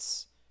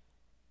pockets.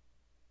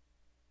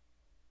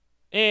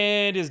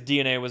 And his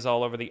DNA was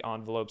all over the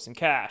envelopes and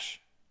cash.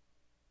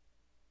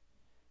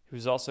 He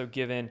was also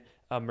given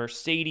a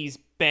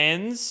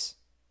Mercedes-Benz.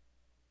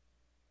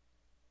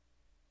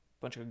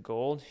 Bunch of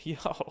gold.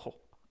 Yo.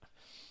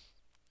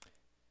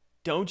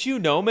 Don't you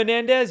know,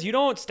 Menendez? You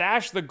don't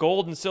stash the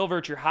gold and silver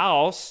at your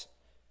house.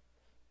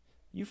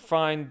 You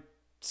find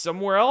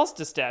somewhere else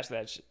to stash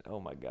that shit. Oh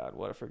my God,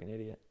 what a freaking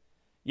idiot.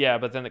 Yeah,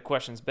 but then the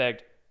question's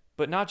begged.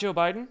 But not Joe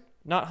Biden?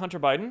 Not Hunter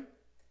Biden?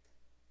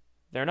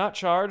 They're not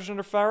charged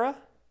under FARA?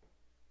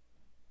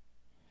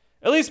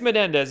 At least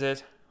Menendez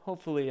is.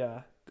 Hopefully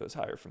goes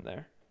higher from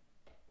there.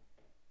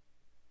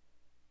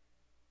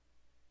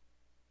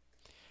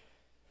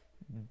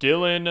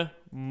 Dylan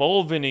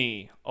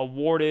Mulvaney,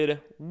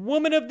 awarded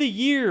Woman of the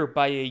Year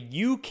by a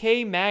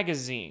UK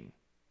magazine.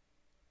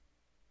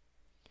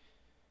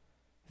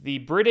 The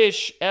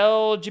British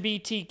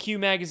LGBTQ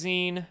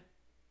magazine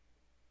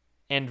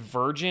and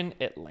Virgin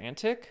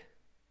Atlantic?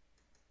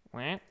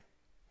 What?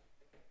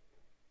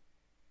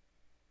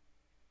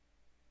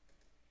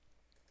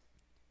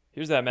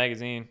 Here's that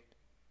magazine.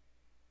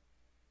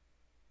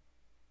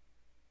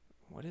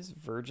 What is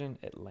Virgin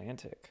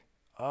Atlantic?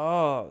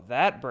 Oh,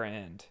 that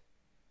brand.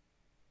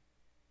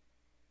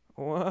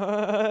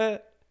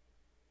 What?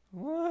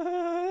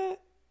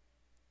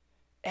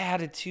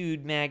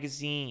 Attitude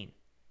magazine.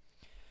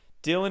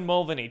 Dylan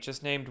Mulvaney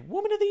just named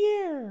Woman of the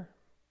Year.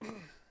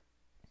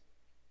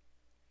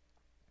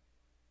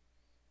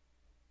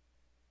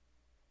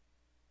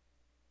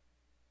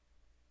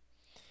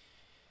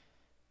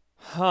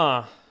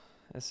 Huh.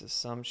 This is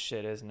some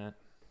shit, isn't it?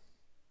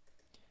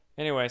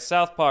 Anyway,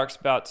 South Park's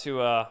about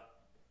to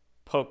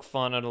poke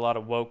fun at a lot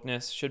of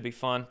wokeness. Should be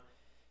fun.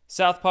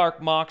 South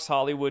Park mocks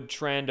Hollywood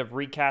trend of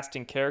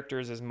recasting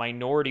characters as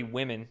minority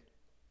women.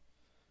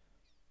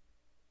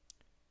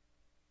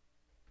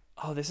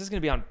 Oh, this is going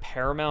to be on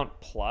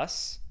Paramount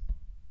Plus?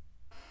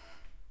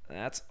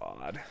 That's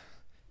odd.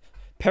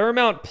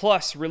 Paramount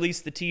Plus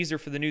released the teaser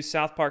for the new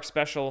South Park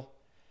special.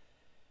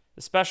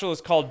 The special is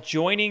called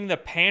Joining the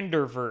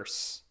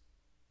Panderverse.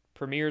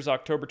 Premieres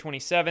October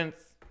 27th.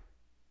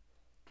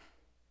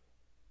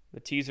 The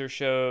teaser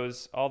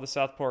shows all the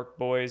South Park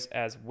boys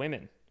as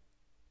women.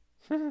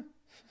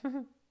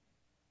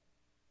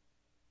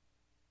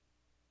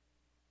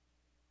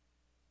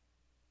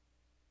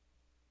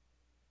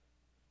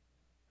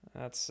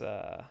 That's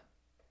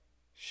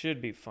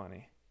should be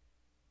funny,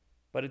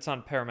 but it's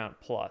on Paramount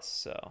Plus,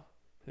 so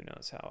who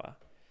knows how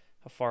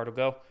far it'll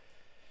go.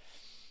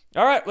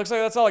 All right, looks like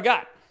that's all I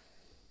got.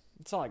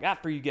 That's all I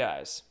got for you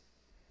guys.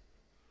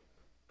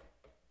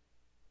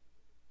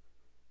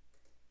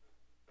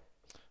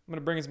 I'm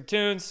gonna bring in some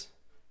tunes.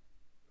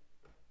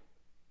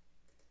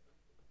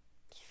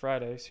 It's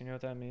Friday, so you know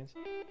what that means.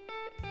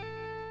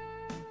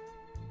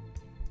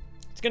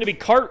 It's gonna be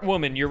Cart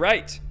Woman. You're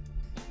right.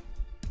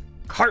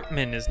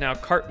 Cartman is now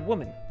Cart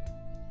Woman.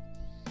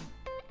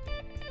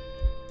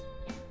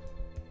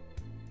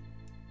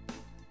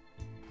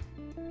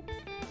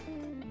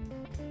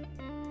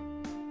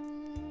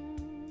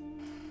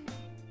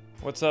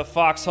 What's up,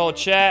 Foxhole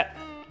chat?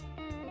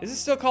 Is it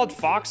still called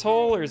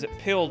Foxhole or is it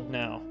Pilled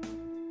now?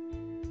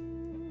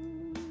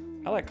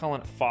 I like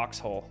calling it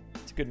Foxhole.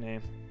 It's a good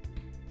name.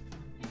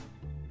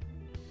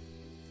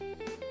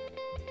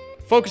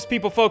 Focus,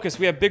 people, focus.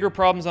 We have bigger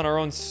problems on our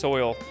own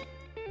soil.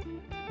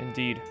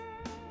 Indeed.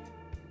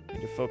 We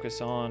need to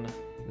focus on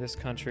this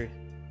country.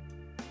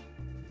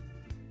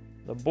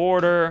 The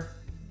border,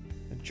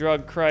 the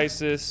drug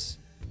crisis,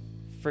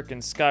 frickin'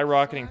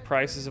 skyrocketing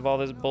prices of all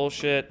this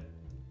bullshit.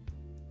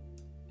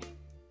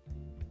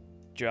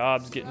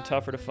 Jobs getting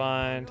tougher to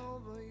find.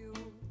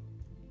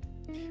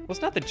 Well,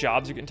 it's not that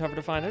jobs are getting tougher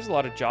to find. There's a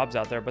lot of jobs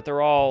out there, but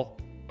they're all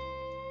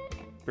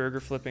burger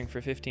flipping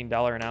for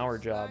 $15 an hour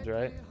jobs,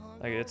 right?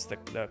 Like it's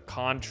the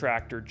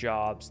contractor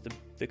jobs,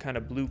 the kind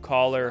of blue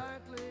collar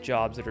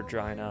jobs that are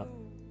drying up.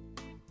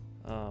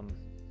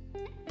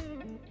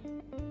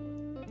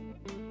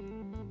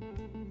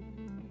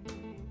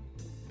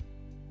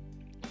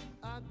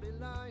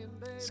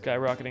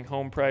 Skyrocketing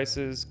home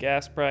prices,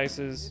 gas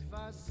prices,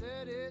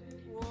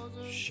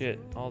 shit,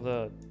 all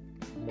the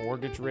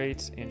mortgage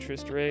rates,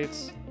 interest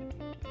rates.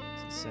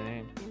 It's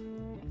insane.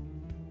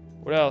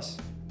 What else?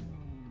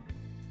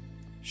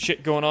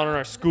 Shit going on in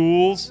our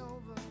schools.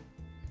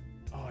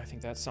 Oh, I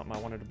think that's something I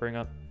wanted to bring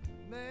up.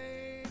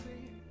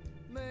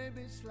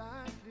 Maybe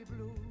slightly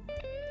blue.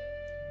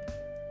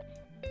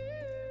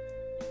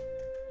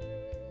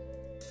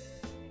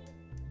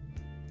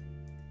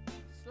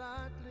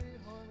 Slightly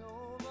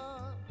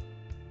hungover.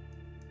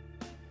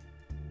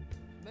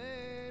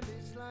 Maybe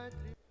slightly.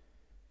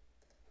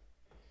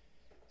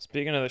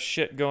 Speaking of the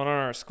shit going on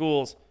in our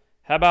schools,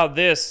 how about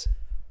this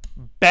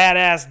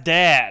badass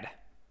dad?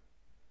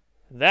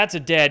 That's a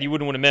dad you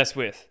wouldn't want to mess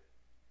with.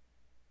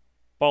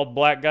 Bald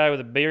black guy with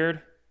a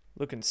beard,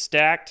 looking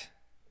stacked.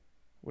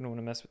 Wouldn't want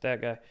to mess with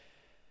that guy.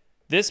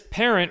 This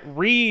parent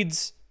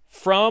reads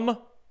from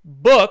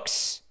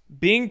books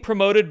being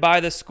promoted by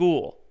the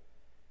school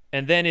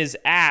and then is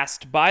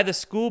asked by the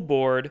school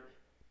board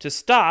to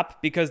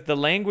stop because the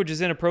language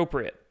is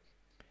inappropriate.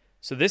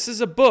 So this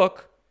is a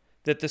book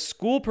that the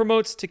school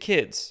promotes to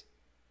kids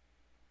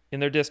in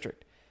their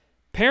district.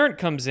 Parent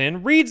comes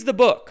in, reads the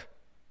book.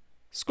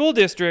 School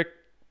district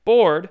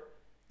board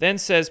then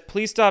says,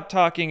 please stop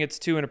talking, it's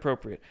too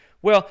inappropriate.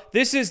 Well,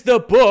 this is the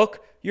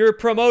book you're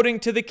promoting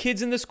to the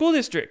kids in the school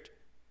district.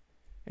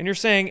 And you're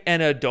saying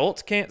an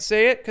adult can't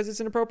say it because it's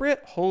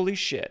inappropriate? Holy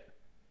shit.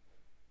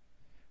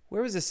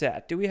 Where was this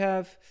at? Do we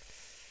have...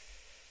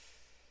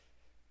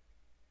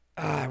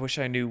 I wish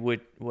I knew what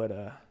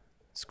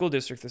school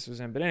district this was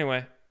in. But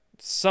anyway,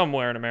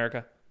 somewhere in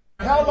America.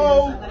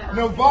 Hello,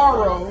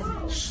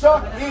 Navarro.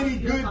 Suck any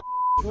good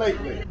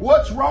lately.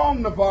 What's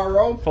wrong,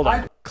 Navarro? Hold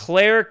on.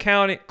 Clark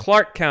County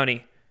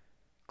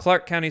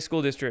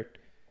School District.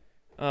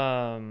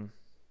 I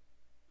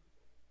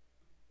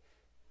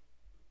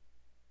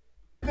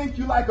think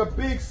you like a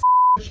big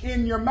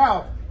in your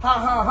mouth. Ha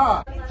ha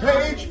ha.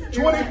 Page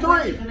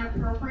 23.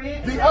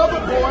 The other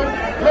boy,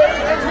 page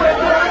 23.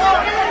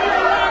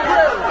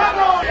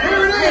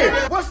 Here it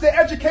is. What's the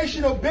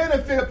educational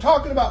benefit of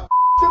talking about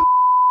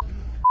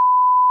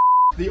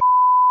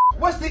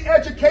What's the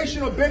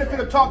educational benefit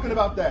of talking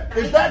about that?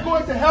 Is that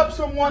going to help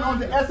someone on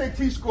the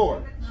SAT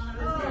score?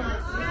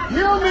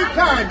 Hear me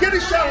kind. Get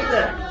a shot at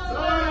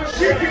that.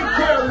 She can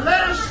care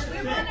less.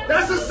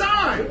 That's a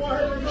sign.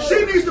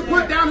 She needs to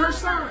put down her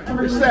sign.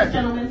 For a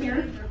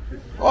second.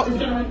 Oh,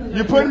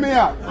 you're putting me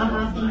out.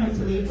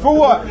 For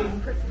what?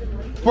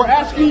 For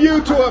asking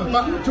you to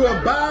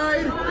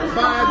abide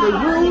by the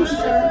rules.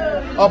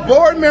 A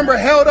board member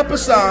held up a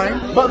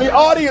sign, but the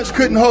audience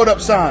couldn't hold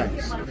up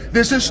signs.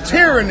 This is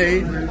tyranny,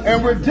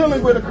 and we're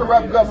dealing with a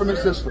corrupt government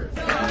system.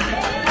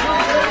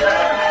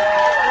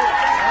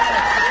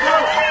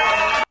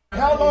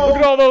 Hello. Look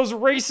at all those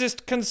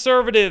racist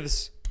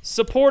conservatives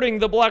supporting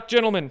the black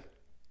gentleman.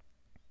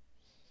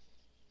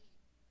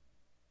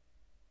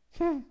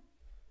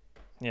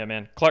 Yeah,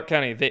 man. Clark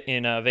County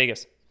in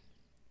Vegas.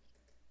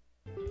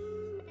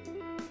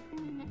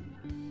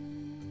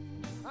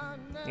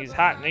 These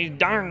these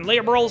darn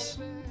liberals.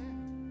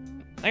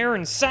 They're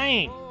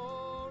insane.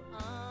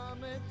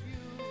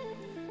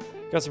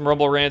 Got some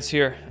Rumble rants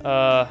here.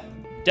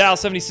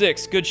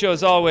 Dow76, good show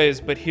as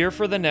always, but here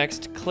for the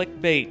next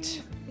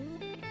clickbait.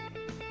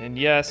 And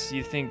yes,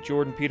 you think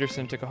Jordan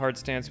Peterson took a hard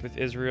stance with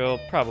Israel?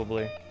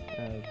 Probably.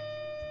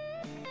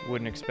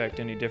 Wouldn't expect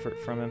any different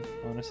from him,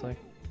 honestly.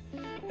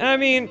 And I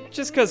mean,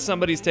 just because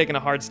somebody's taking a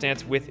hard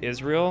stance with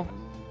Israel,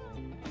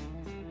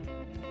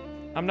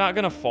 I'm not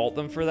going to fault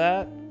them for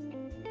that.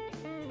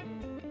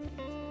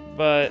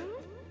 But,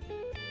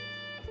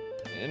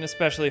 and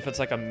especially if it's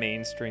like a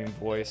mainstream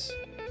voice.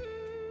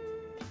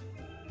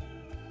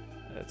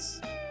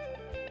 It's,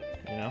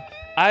 you know,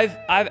 I've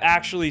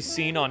actually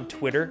seen on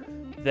Twitter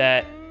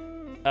that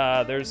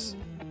there's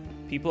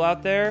people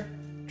out there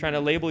trying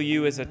to label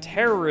you as a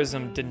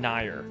terrorism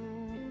denier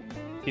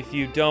if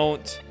you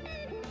don't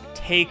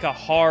take a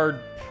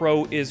hard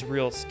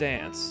pro-Israel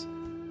stance.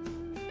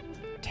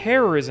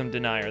 Terrorism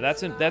denier.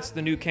 That's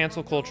the new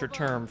cancel culture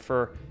term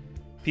for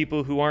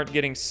people who aren't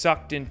getting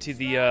sucked into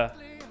the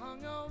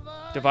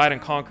divide and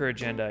conquer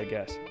agenda, I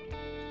guess.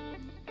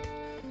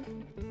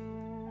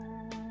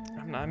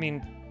 I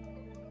mean,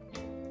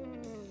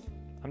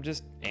 I'm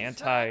just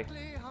anti-evil,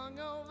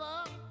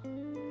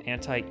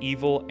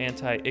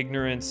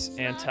 anti-ignorance,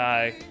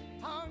 anti-dumb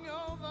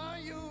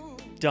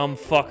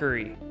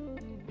fuckery.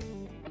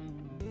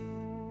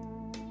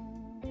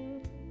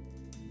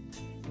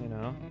 You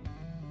know?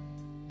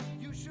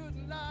 You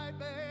shouldn't lie,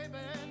 baby,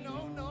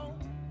 no.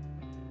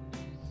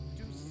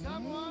 To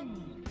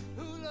someone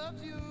who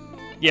loves you.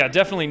 Yeah,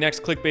 definitely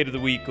next clickbait of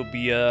the week will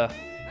be,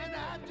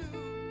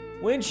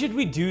 when should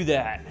we do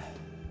that?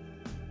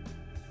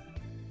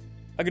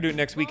 I could do it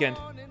next weekend.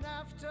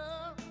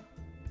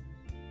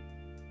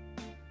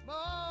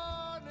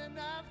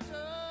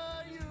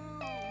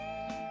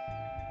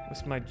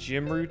 What's my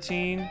gym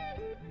routine?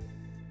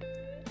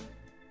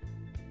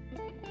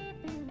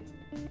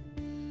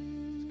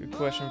 It's a good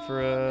question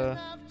for a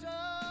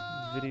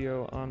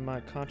video on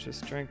my Conscious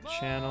Strength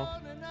channel.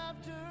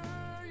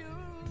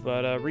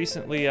 But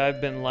recently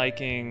I've been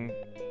liking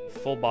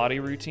full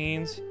body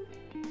routines.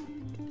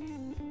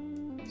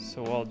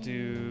 So I'll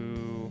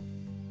do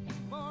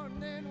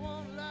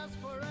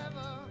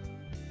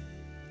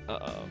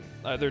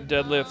either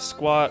deadlift,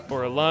 squat,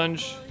 or a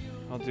lunge.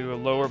 I'll do a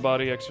lower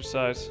body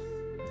exercise,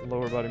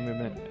 lower body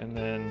movement, and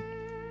then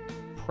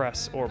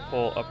press or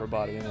pull upper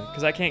body.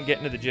 Because I can't get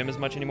into the gym as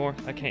much anymore.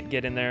 I can't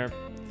get in there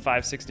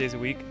 5-6 days a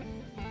week.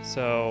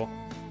 So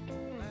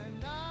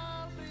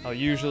I'll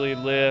usually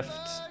lift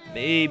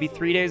maybe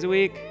 3 days a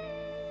week,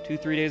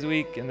 2-3 days a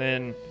week, and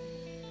then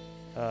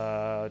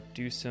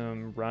do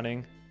some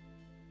running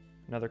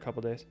another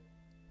couple days.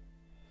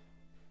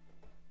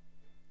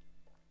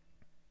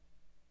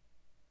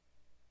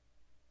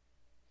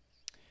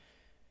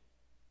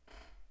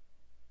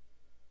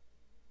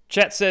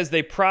 Chet says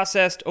they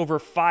processed over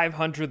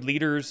 500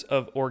 liters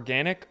of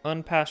organic,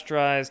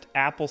 unpasteurized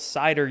apple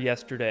cider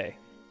yesterday.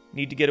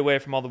 Need to get away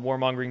from all the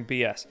warmongering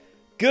BS.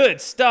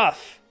 Good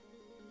stuff.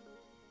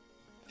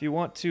 If you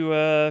want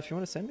to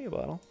send me a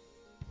bottle,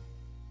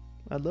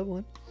 I'd love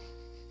one.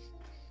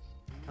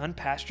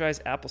 Unpasteurized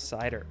apple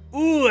cider.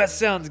 Ooh, that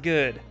sounds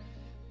good.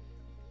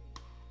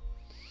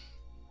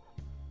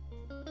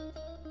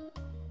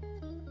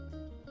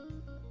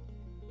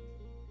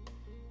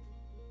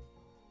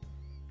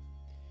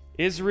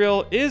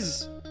 Israel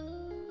is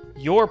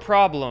your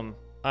problem,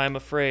 I'm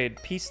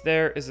afraid. Peace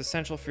there is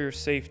essential for your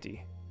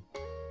safety.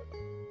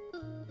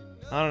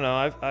 I don't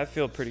know, I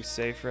feel pretty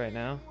safe right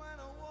now.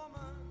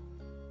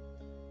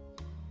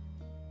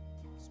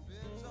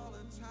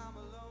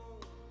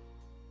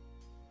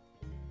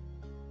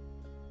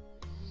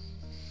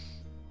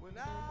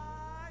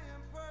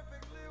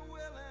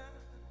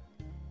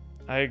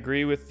 I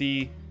agree with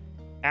the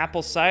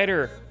apple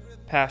cider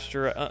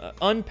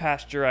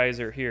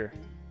unpasteurizer here.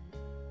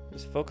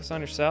 Just focus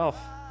on yourself.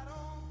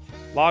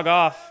 Log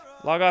off.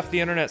 Log off the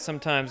internet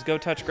sometimes. Go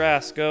touch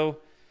grass. Go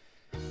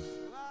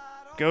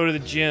to the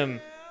gym.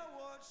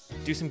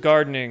 Do some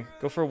gardening.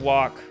 Go for a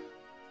walk.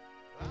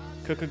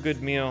 Cook a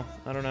good meal.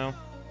 I don't know.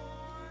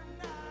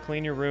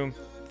 Clean your room.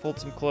 Fold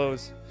some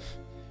clothes.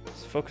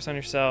 Just focus on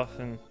yourself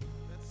and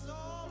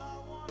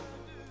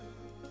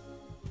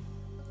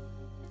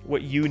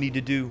what you need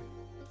to do.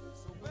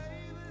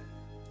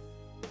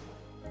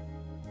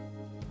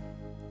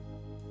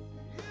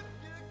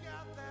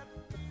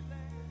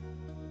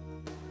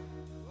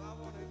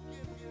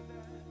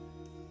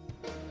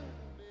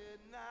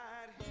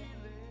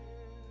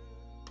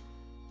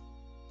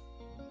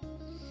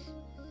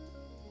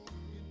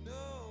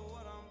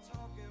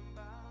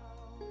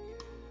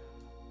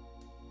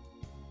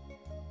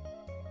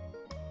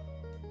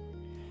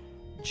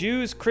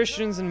 Jews,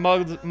 Christians, and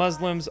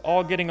Muslims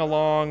all getting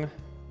along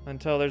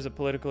until there's a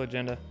political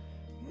agenda.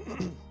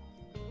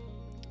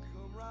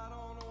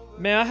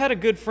 Man, I had a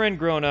good friend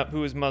growing up who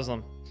was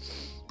Muslim.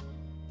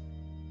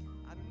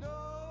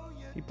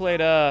 He played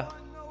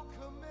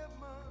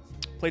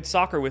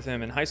soccer with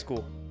him in high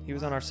school. He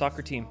was on our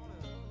soccer team.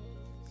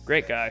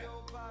 Great guy.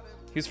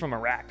 He was from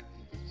Iraq.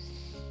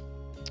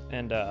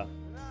 And, yeah,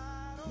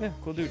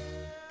 cool dude.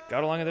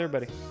 Got along with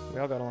everybody.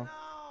 We all got along.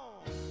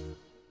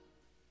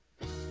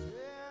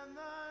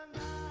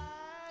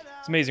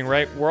 It's amazing,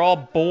 right? We're all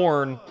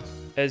born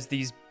as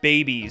these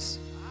babies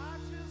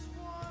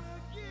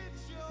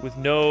with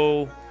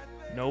no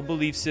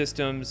belief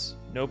systems,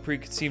 no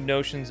preconceived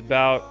notions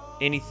about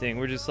anything.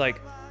 We're just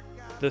like,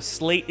 the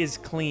slate is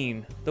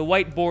clean. The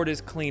whiteboard is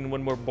clean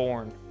when we're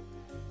born.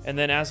 And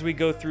then as we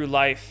go through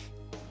life,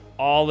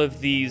 all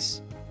of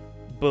these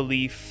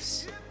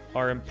beliefs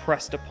are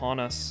impressed upon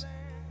us.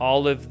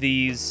 All of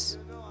these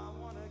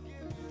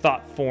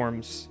thought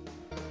forms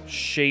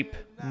shape,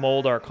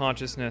 mold our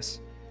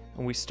consciousness.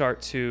 And we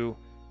start to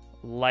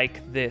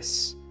like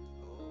this,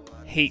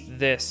 hate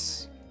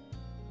this,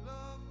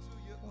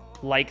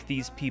 like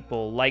these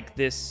people, like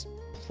this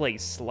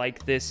place,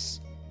 like this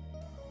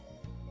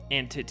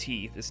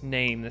entity, this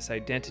name, this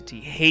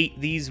identity, hate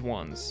these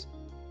ones.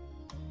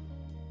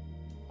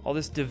 All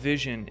this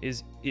division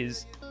is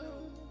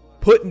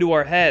put into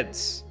our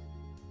heads.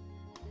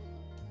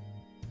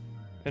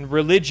 And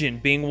religion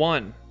being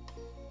one,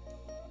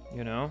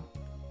 you know?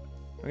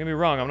 Don't get me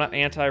wrong, I'm not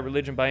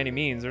anti-religion by any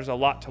means. There's a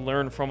lot to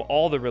learn from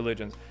all the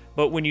religions.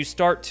 But when you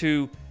start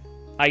to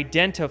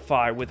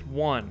identify with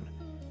one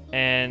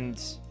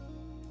and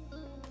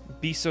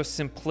be so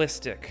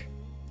simplistic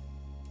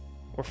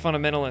or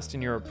fundamentalist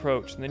in your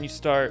approach, and then you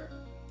start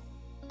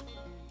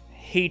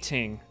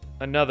hating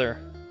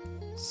another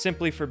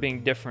simply for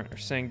being different or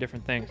saying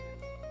different things,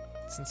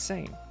 it's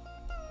insane.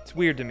 It's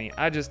weird to me.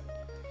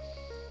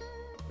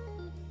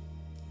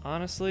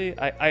 Honestly,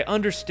 I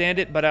understand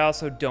it, but I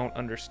also don't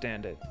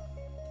understand it.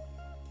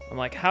 I'm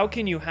like, how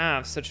can you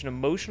have such an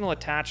emotional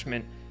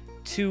attachment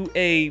to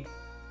a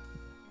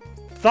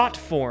thought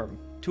form,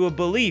 to a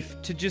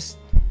belief, to just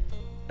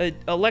an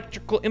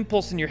electrical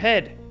impulse in your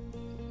head?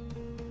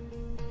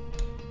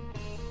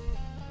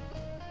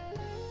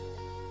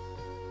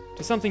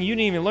 To something you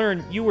didn't even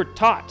learn, you were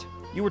taught,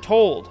 you were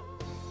told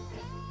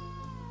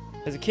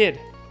as a kid.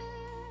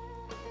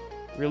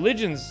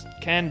 Religions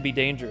can be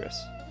dangerous.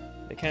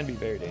 They can be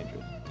very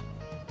dangerous.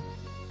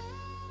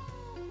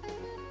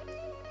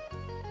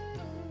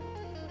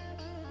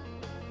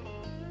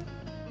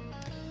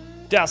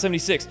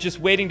 Dow76, just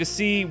waiting to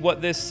see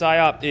what this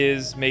psyop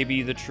is.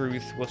 Maybe the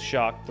truth will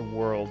shock the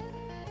world.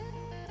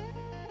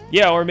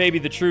 Yeah, or maybe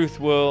the truth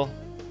will...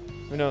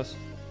 Who knows?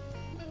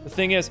 The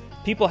thing is,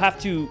 people have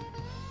to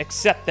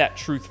accept that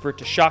truth for it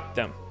to shock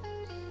them.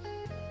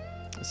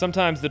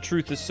 Sometimes the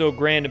truth is so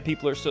grand and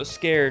people are so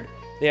scared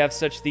they have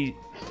such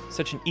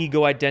an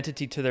ego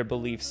identity to their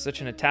beliefs,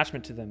 such an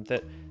attachment to them,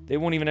 that they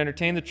won't even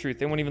entertain the truth.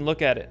 They won't even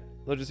look at it.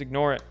 They'll just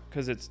ignore it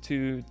because it's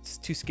too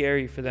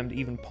scary for them to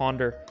even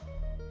ponder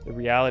the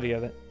reality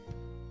of it.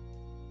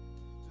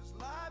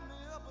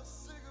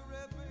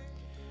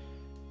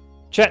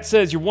 Chat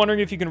says, you're wondering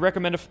if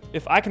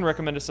I can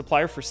recommend a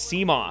supplier for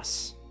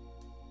CMOS.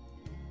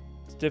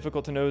 It's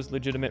difficult to know who's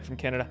legitimate from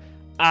Canada.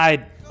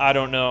 I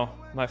don't know,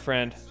 my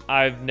friend.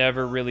 I've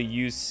never really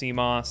used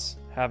CMOS.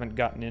 Haven't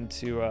gotten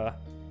into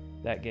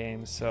that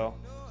game, so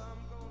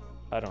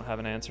I don't have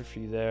an answer for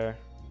you there.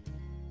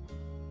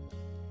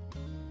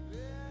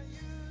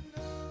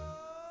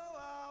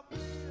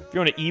 If you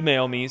want to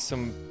email me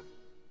some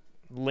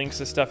links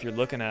to stuff you're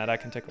looking at, I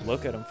can take a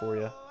look at them for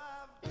you.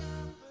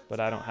 But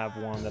I don't have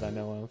one that I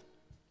know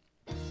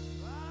of.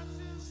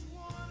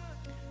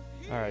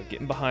 Alright,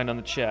 getting behind on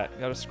the chat.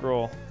 Gotta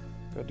scroll.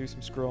 Gotta do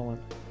some scrolling.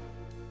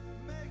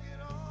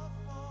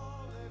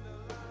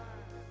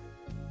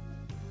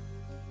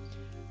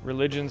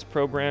 Religions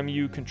program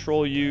you,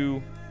 control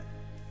you,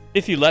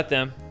 if you let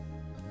them.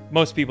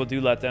 Most people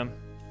do let them.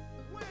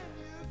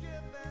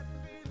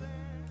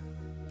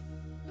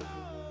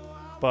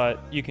 But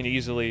you can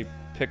easily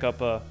pick up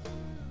a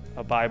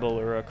Bible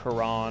or a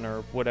Quran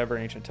or whatever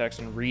ancient text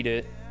and read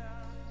it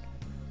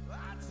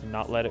and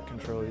not let it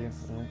control you.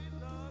 Right?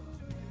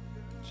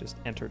 Just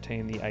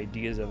entertain the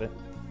ideas of it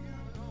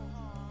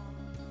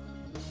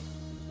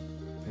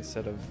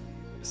instead of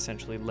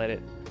essentially let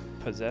it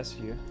possess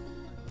you.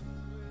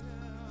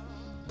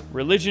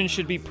 Religion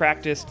should be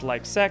practiced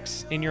like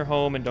sex in your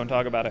home and don't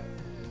talk about it.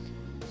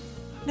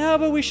 No,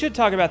 but we should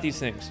talk about these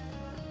things.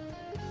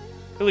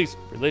 At least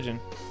religion.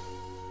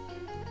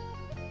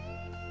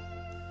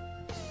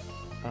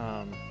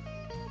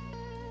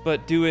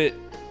 But do it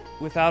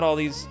without all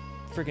these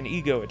freaking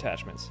ego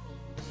attachments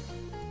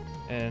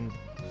and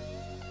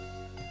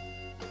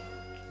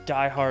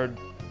diehard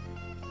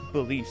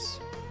beliefs,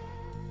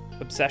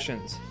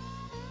 obsessions.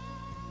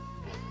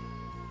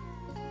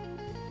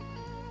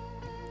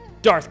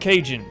 Darth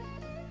Cajun,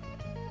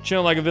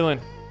 chilling like a villain,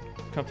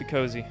 comfy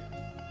cozy.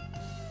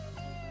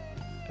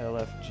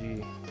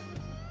 LFG.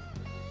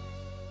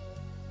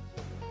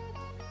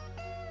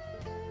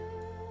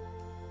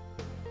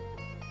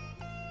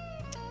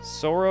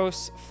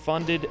 Soros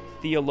funded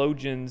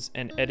theologians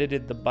and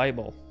edited the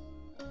Bible.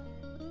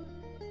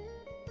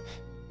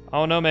 I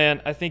don't know,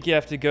 man. I think you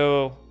have to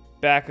go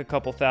back a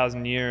couple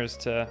thousand years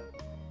to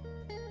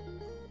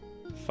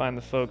find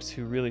the folks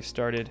who really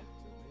started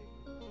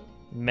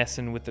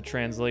messing with the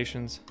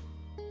translations.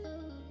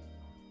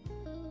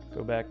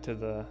 Go back to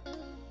the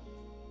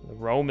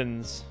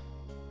Romans.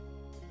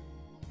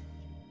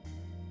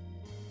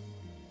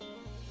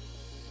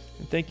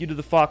 And thank you to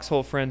the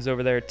Foxhole friends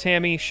over there.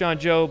 Tammy, Sean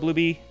Joe, Blue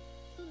Bee.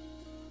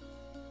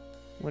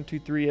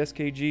 123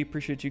 SKG.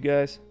 Appreciate you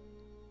guys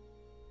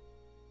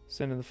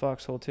sending the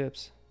Foxhole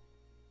tips.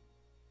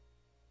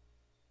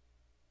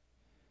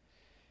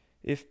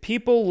 If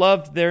people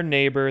loved their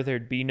neighbor,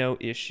 there'd be no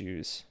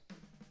issues.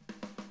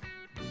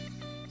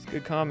 It's a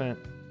good comment.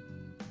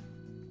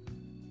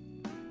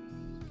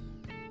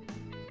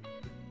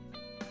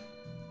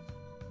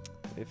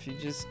 If you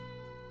just...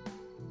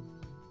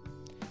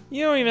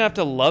 You don't even have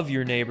to love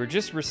your neighbor,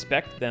 just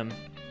respect them.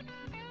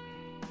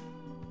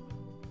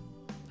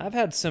 I've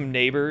had some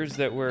neighbors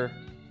that were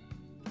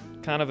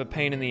kind of a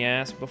pain in the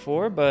ass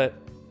before, but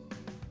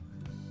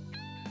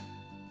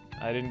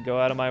I didn't go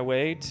out of my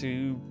way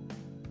to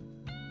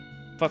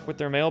fuck with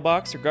their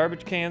mailbox or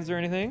garbage cans or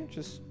anything.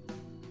 Just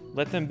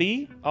let them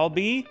be. I'll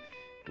be.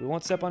 We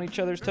won't step on each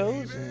other's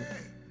toes. And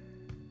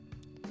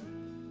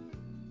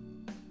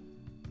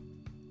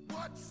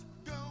What's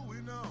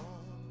going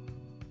on,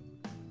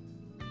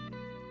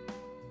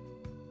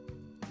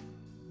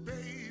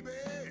 baby?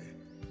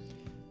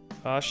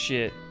 oh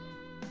shit.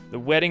 The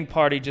wedding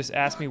party just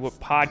asked me what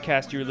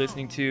podcast you were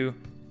listening to.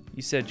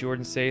 You said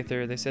Jordan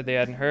Sather. They said they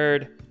hadn't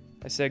heard.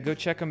 I said, go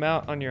check them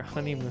out on your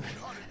honeymoon.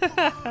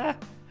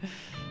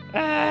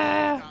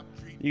 Ah,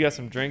 you got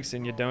some drinks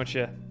in you, don't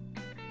you?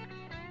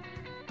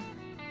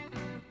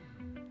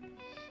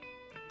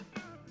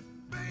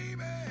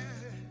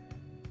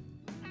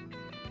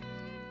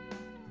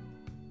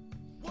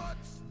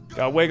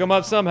 Gotta wake them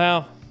up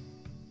somehow.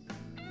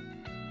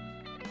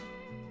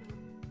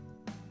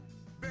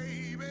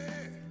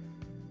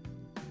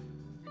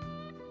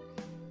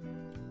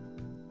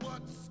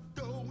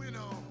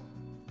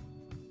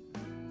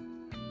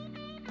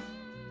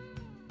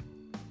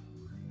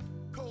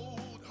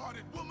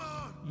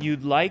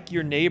 You'd like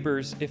your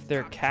neighbors if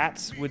their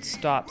cats would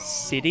stop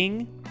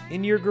sitting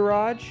in your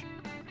garage?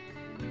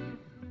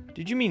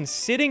 Did you mean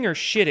sitting or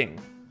shitting?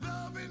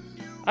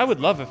 I would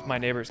love if my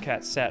neighbor's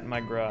cat sat in my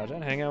garage.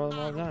 I'd hang out with them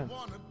all the time.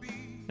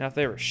 Now, if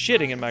they were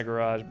shitting in my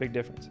garage, big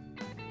difference.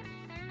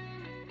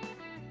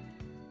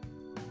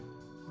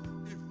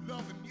 If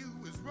loving you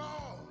is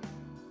wrong,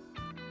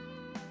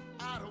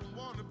 I don't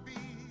want to be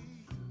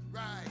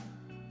right.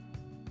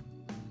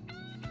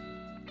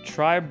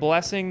 Try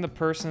blessing the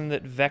person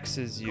that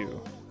vexes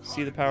you.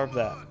 See the power of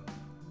that.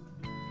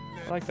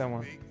 like that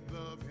one. Make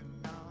love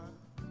and not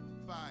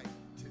fight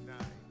tonight.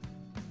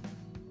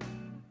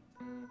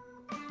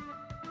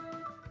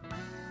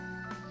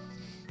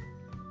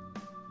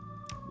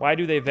 Why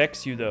do they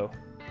vex you, though?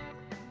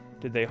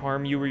 Did they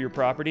harm you or your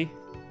property?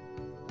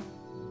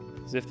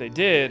 Because if they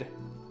did,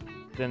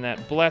 then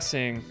that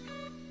blessing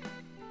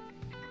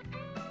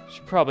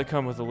should probably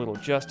come with a little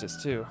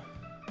justice, too.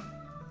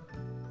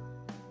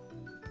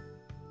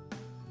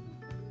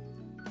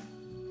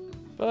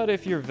 But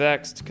if you're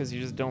vexed because you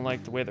just don't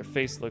like the way their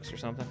face looks or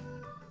something.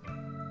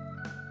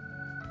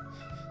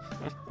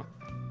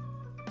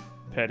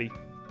 Petty.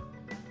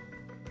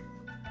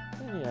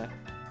 Then yeah,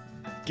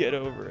 get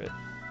over it.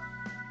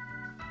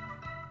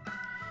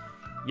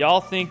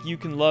 Y'all think you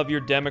can love your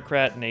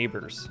Democrat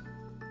neighbors?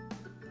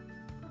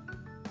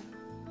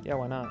 Yeah,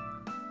 why not?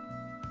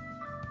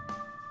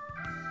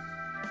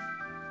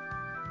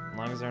 As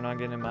long as they're not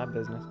getting in my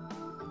business.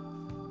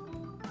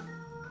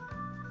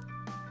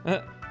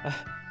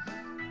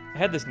 I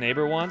had this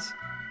neighbor once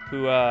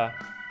who,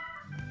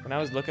 when I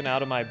was looking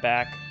out of my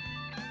back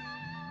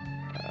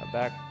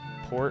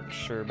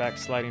porch or back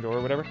sliding door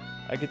or whatever,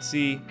 I could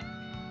see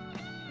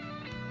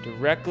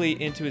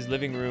directly into his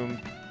living room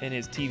and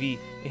his TV,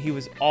 and he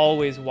was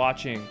always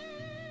watching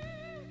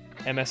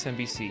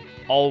MSNBC.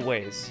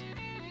 Always.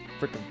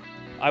 Frickin'.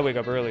 I wake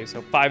up early,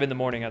 so 5 in the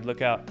morning I'd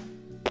look out,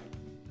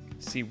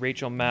 see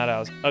Rachel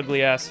Maddow's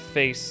ugly ass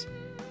face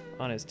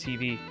on his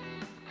TV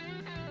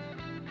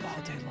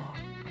all day long.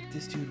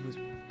 This dude was,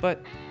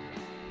 but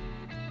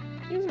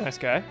he was a nice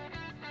guy.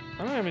 I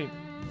don't have any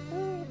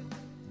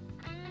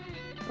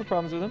no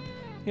problems with him.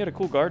 He had a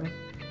cool garden,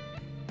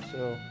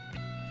 so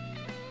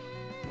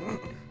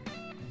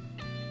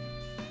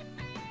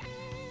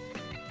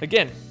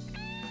again,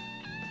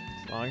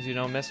 as long as you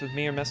don't mess with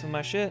me or mess with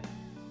my shit,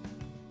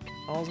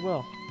 all's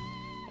well.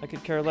 I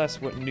could care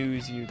less what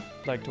news you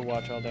like to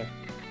watch all day.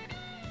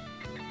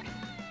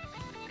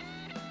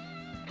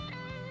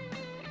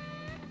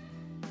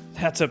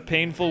 That's a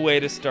painful way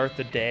to start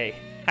the day.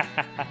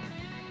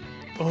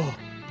 Oh.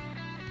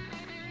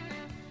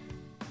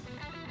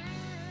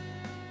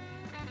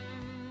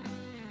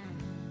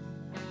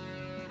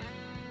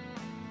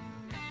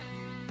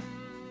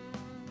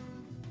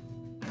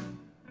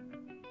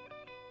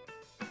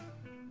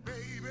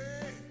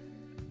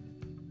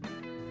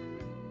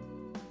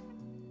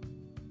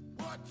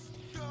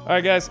 All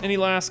right, guys. Any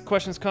last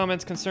questions,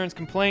 comments, concerns,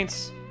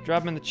 complaints?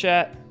 Drop them in the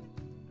chat.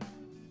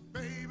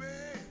 I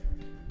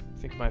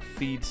think my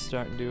feed's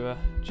starting to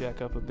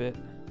jack up a bit.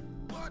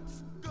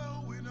 What's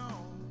going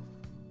on?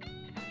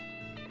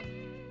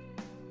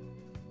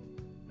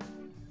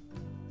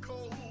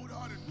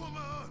 Cold-hearted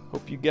woman.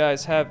 Hope you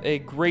guys have a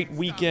great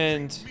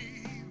weekend.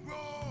 Me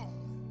wrong.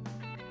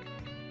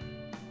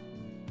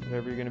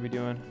 Whatever you're going to be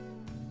doing.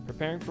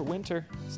 Preparing for winter. It's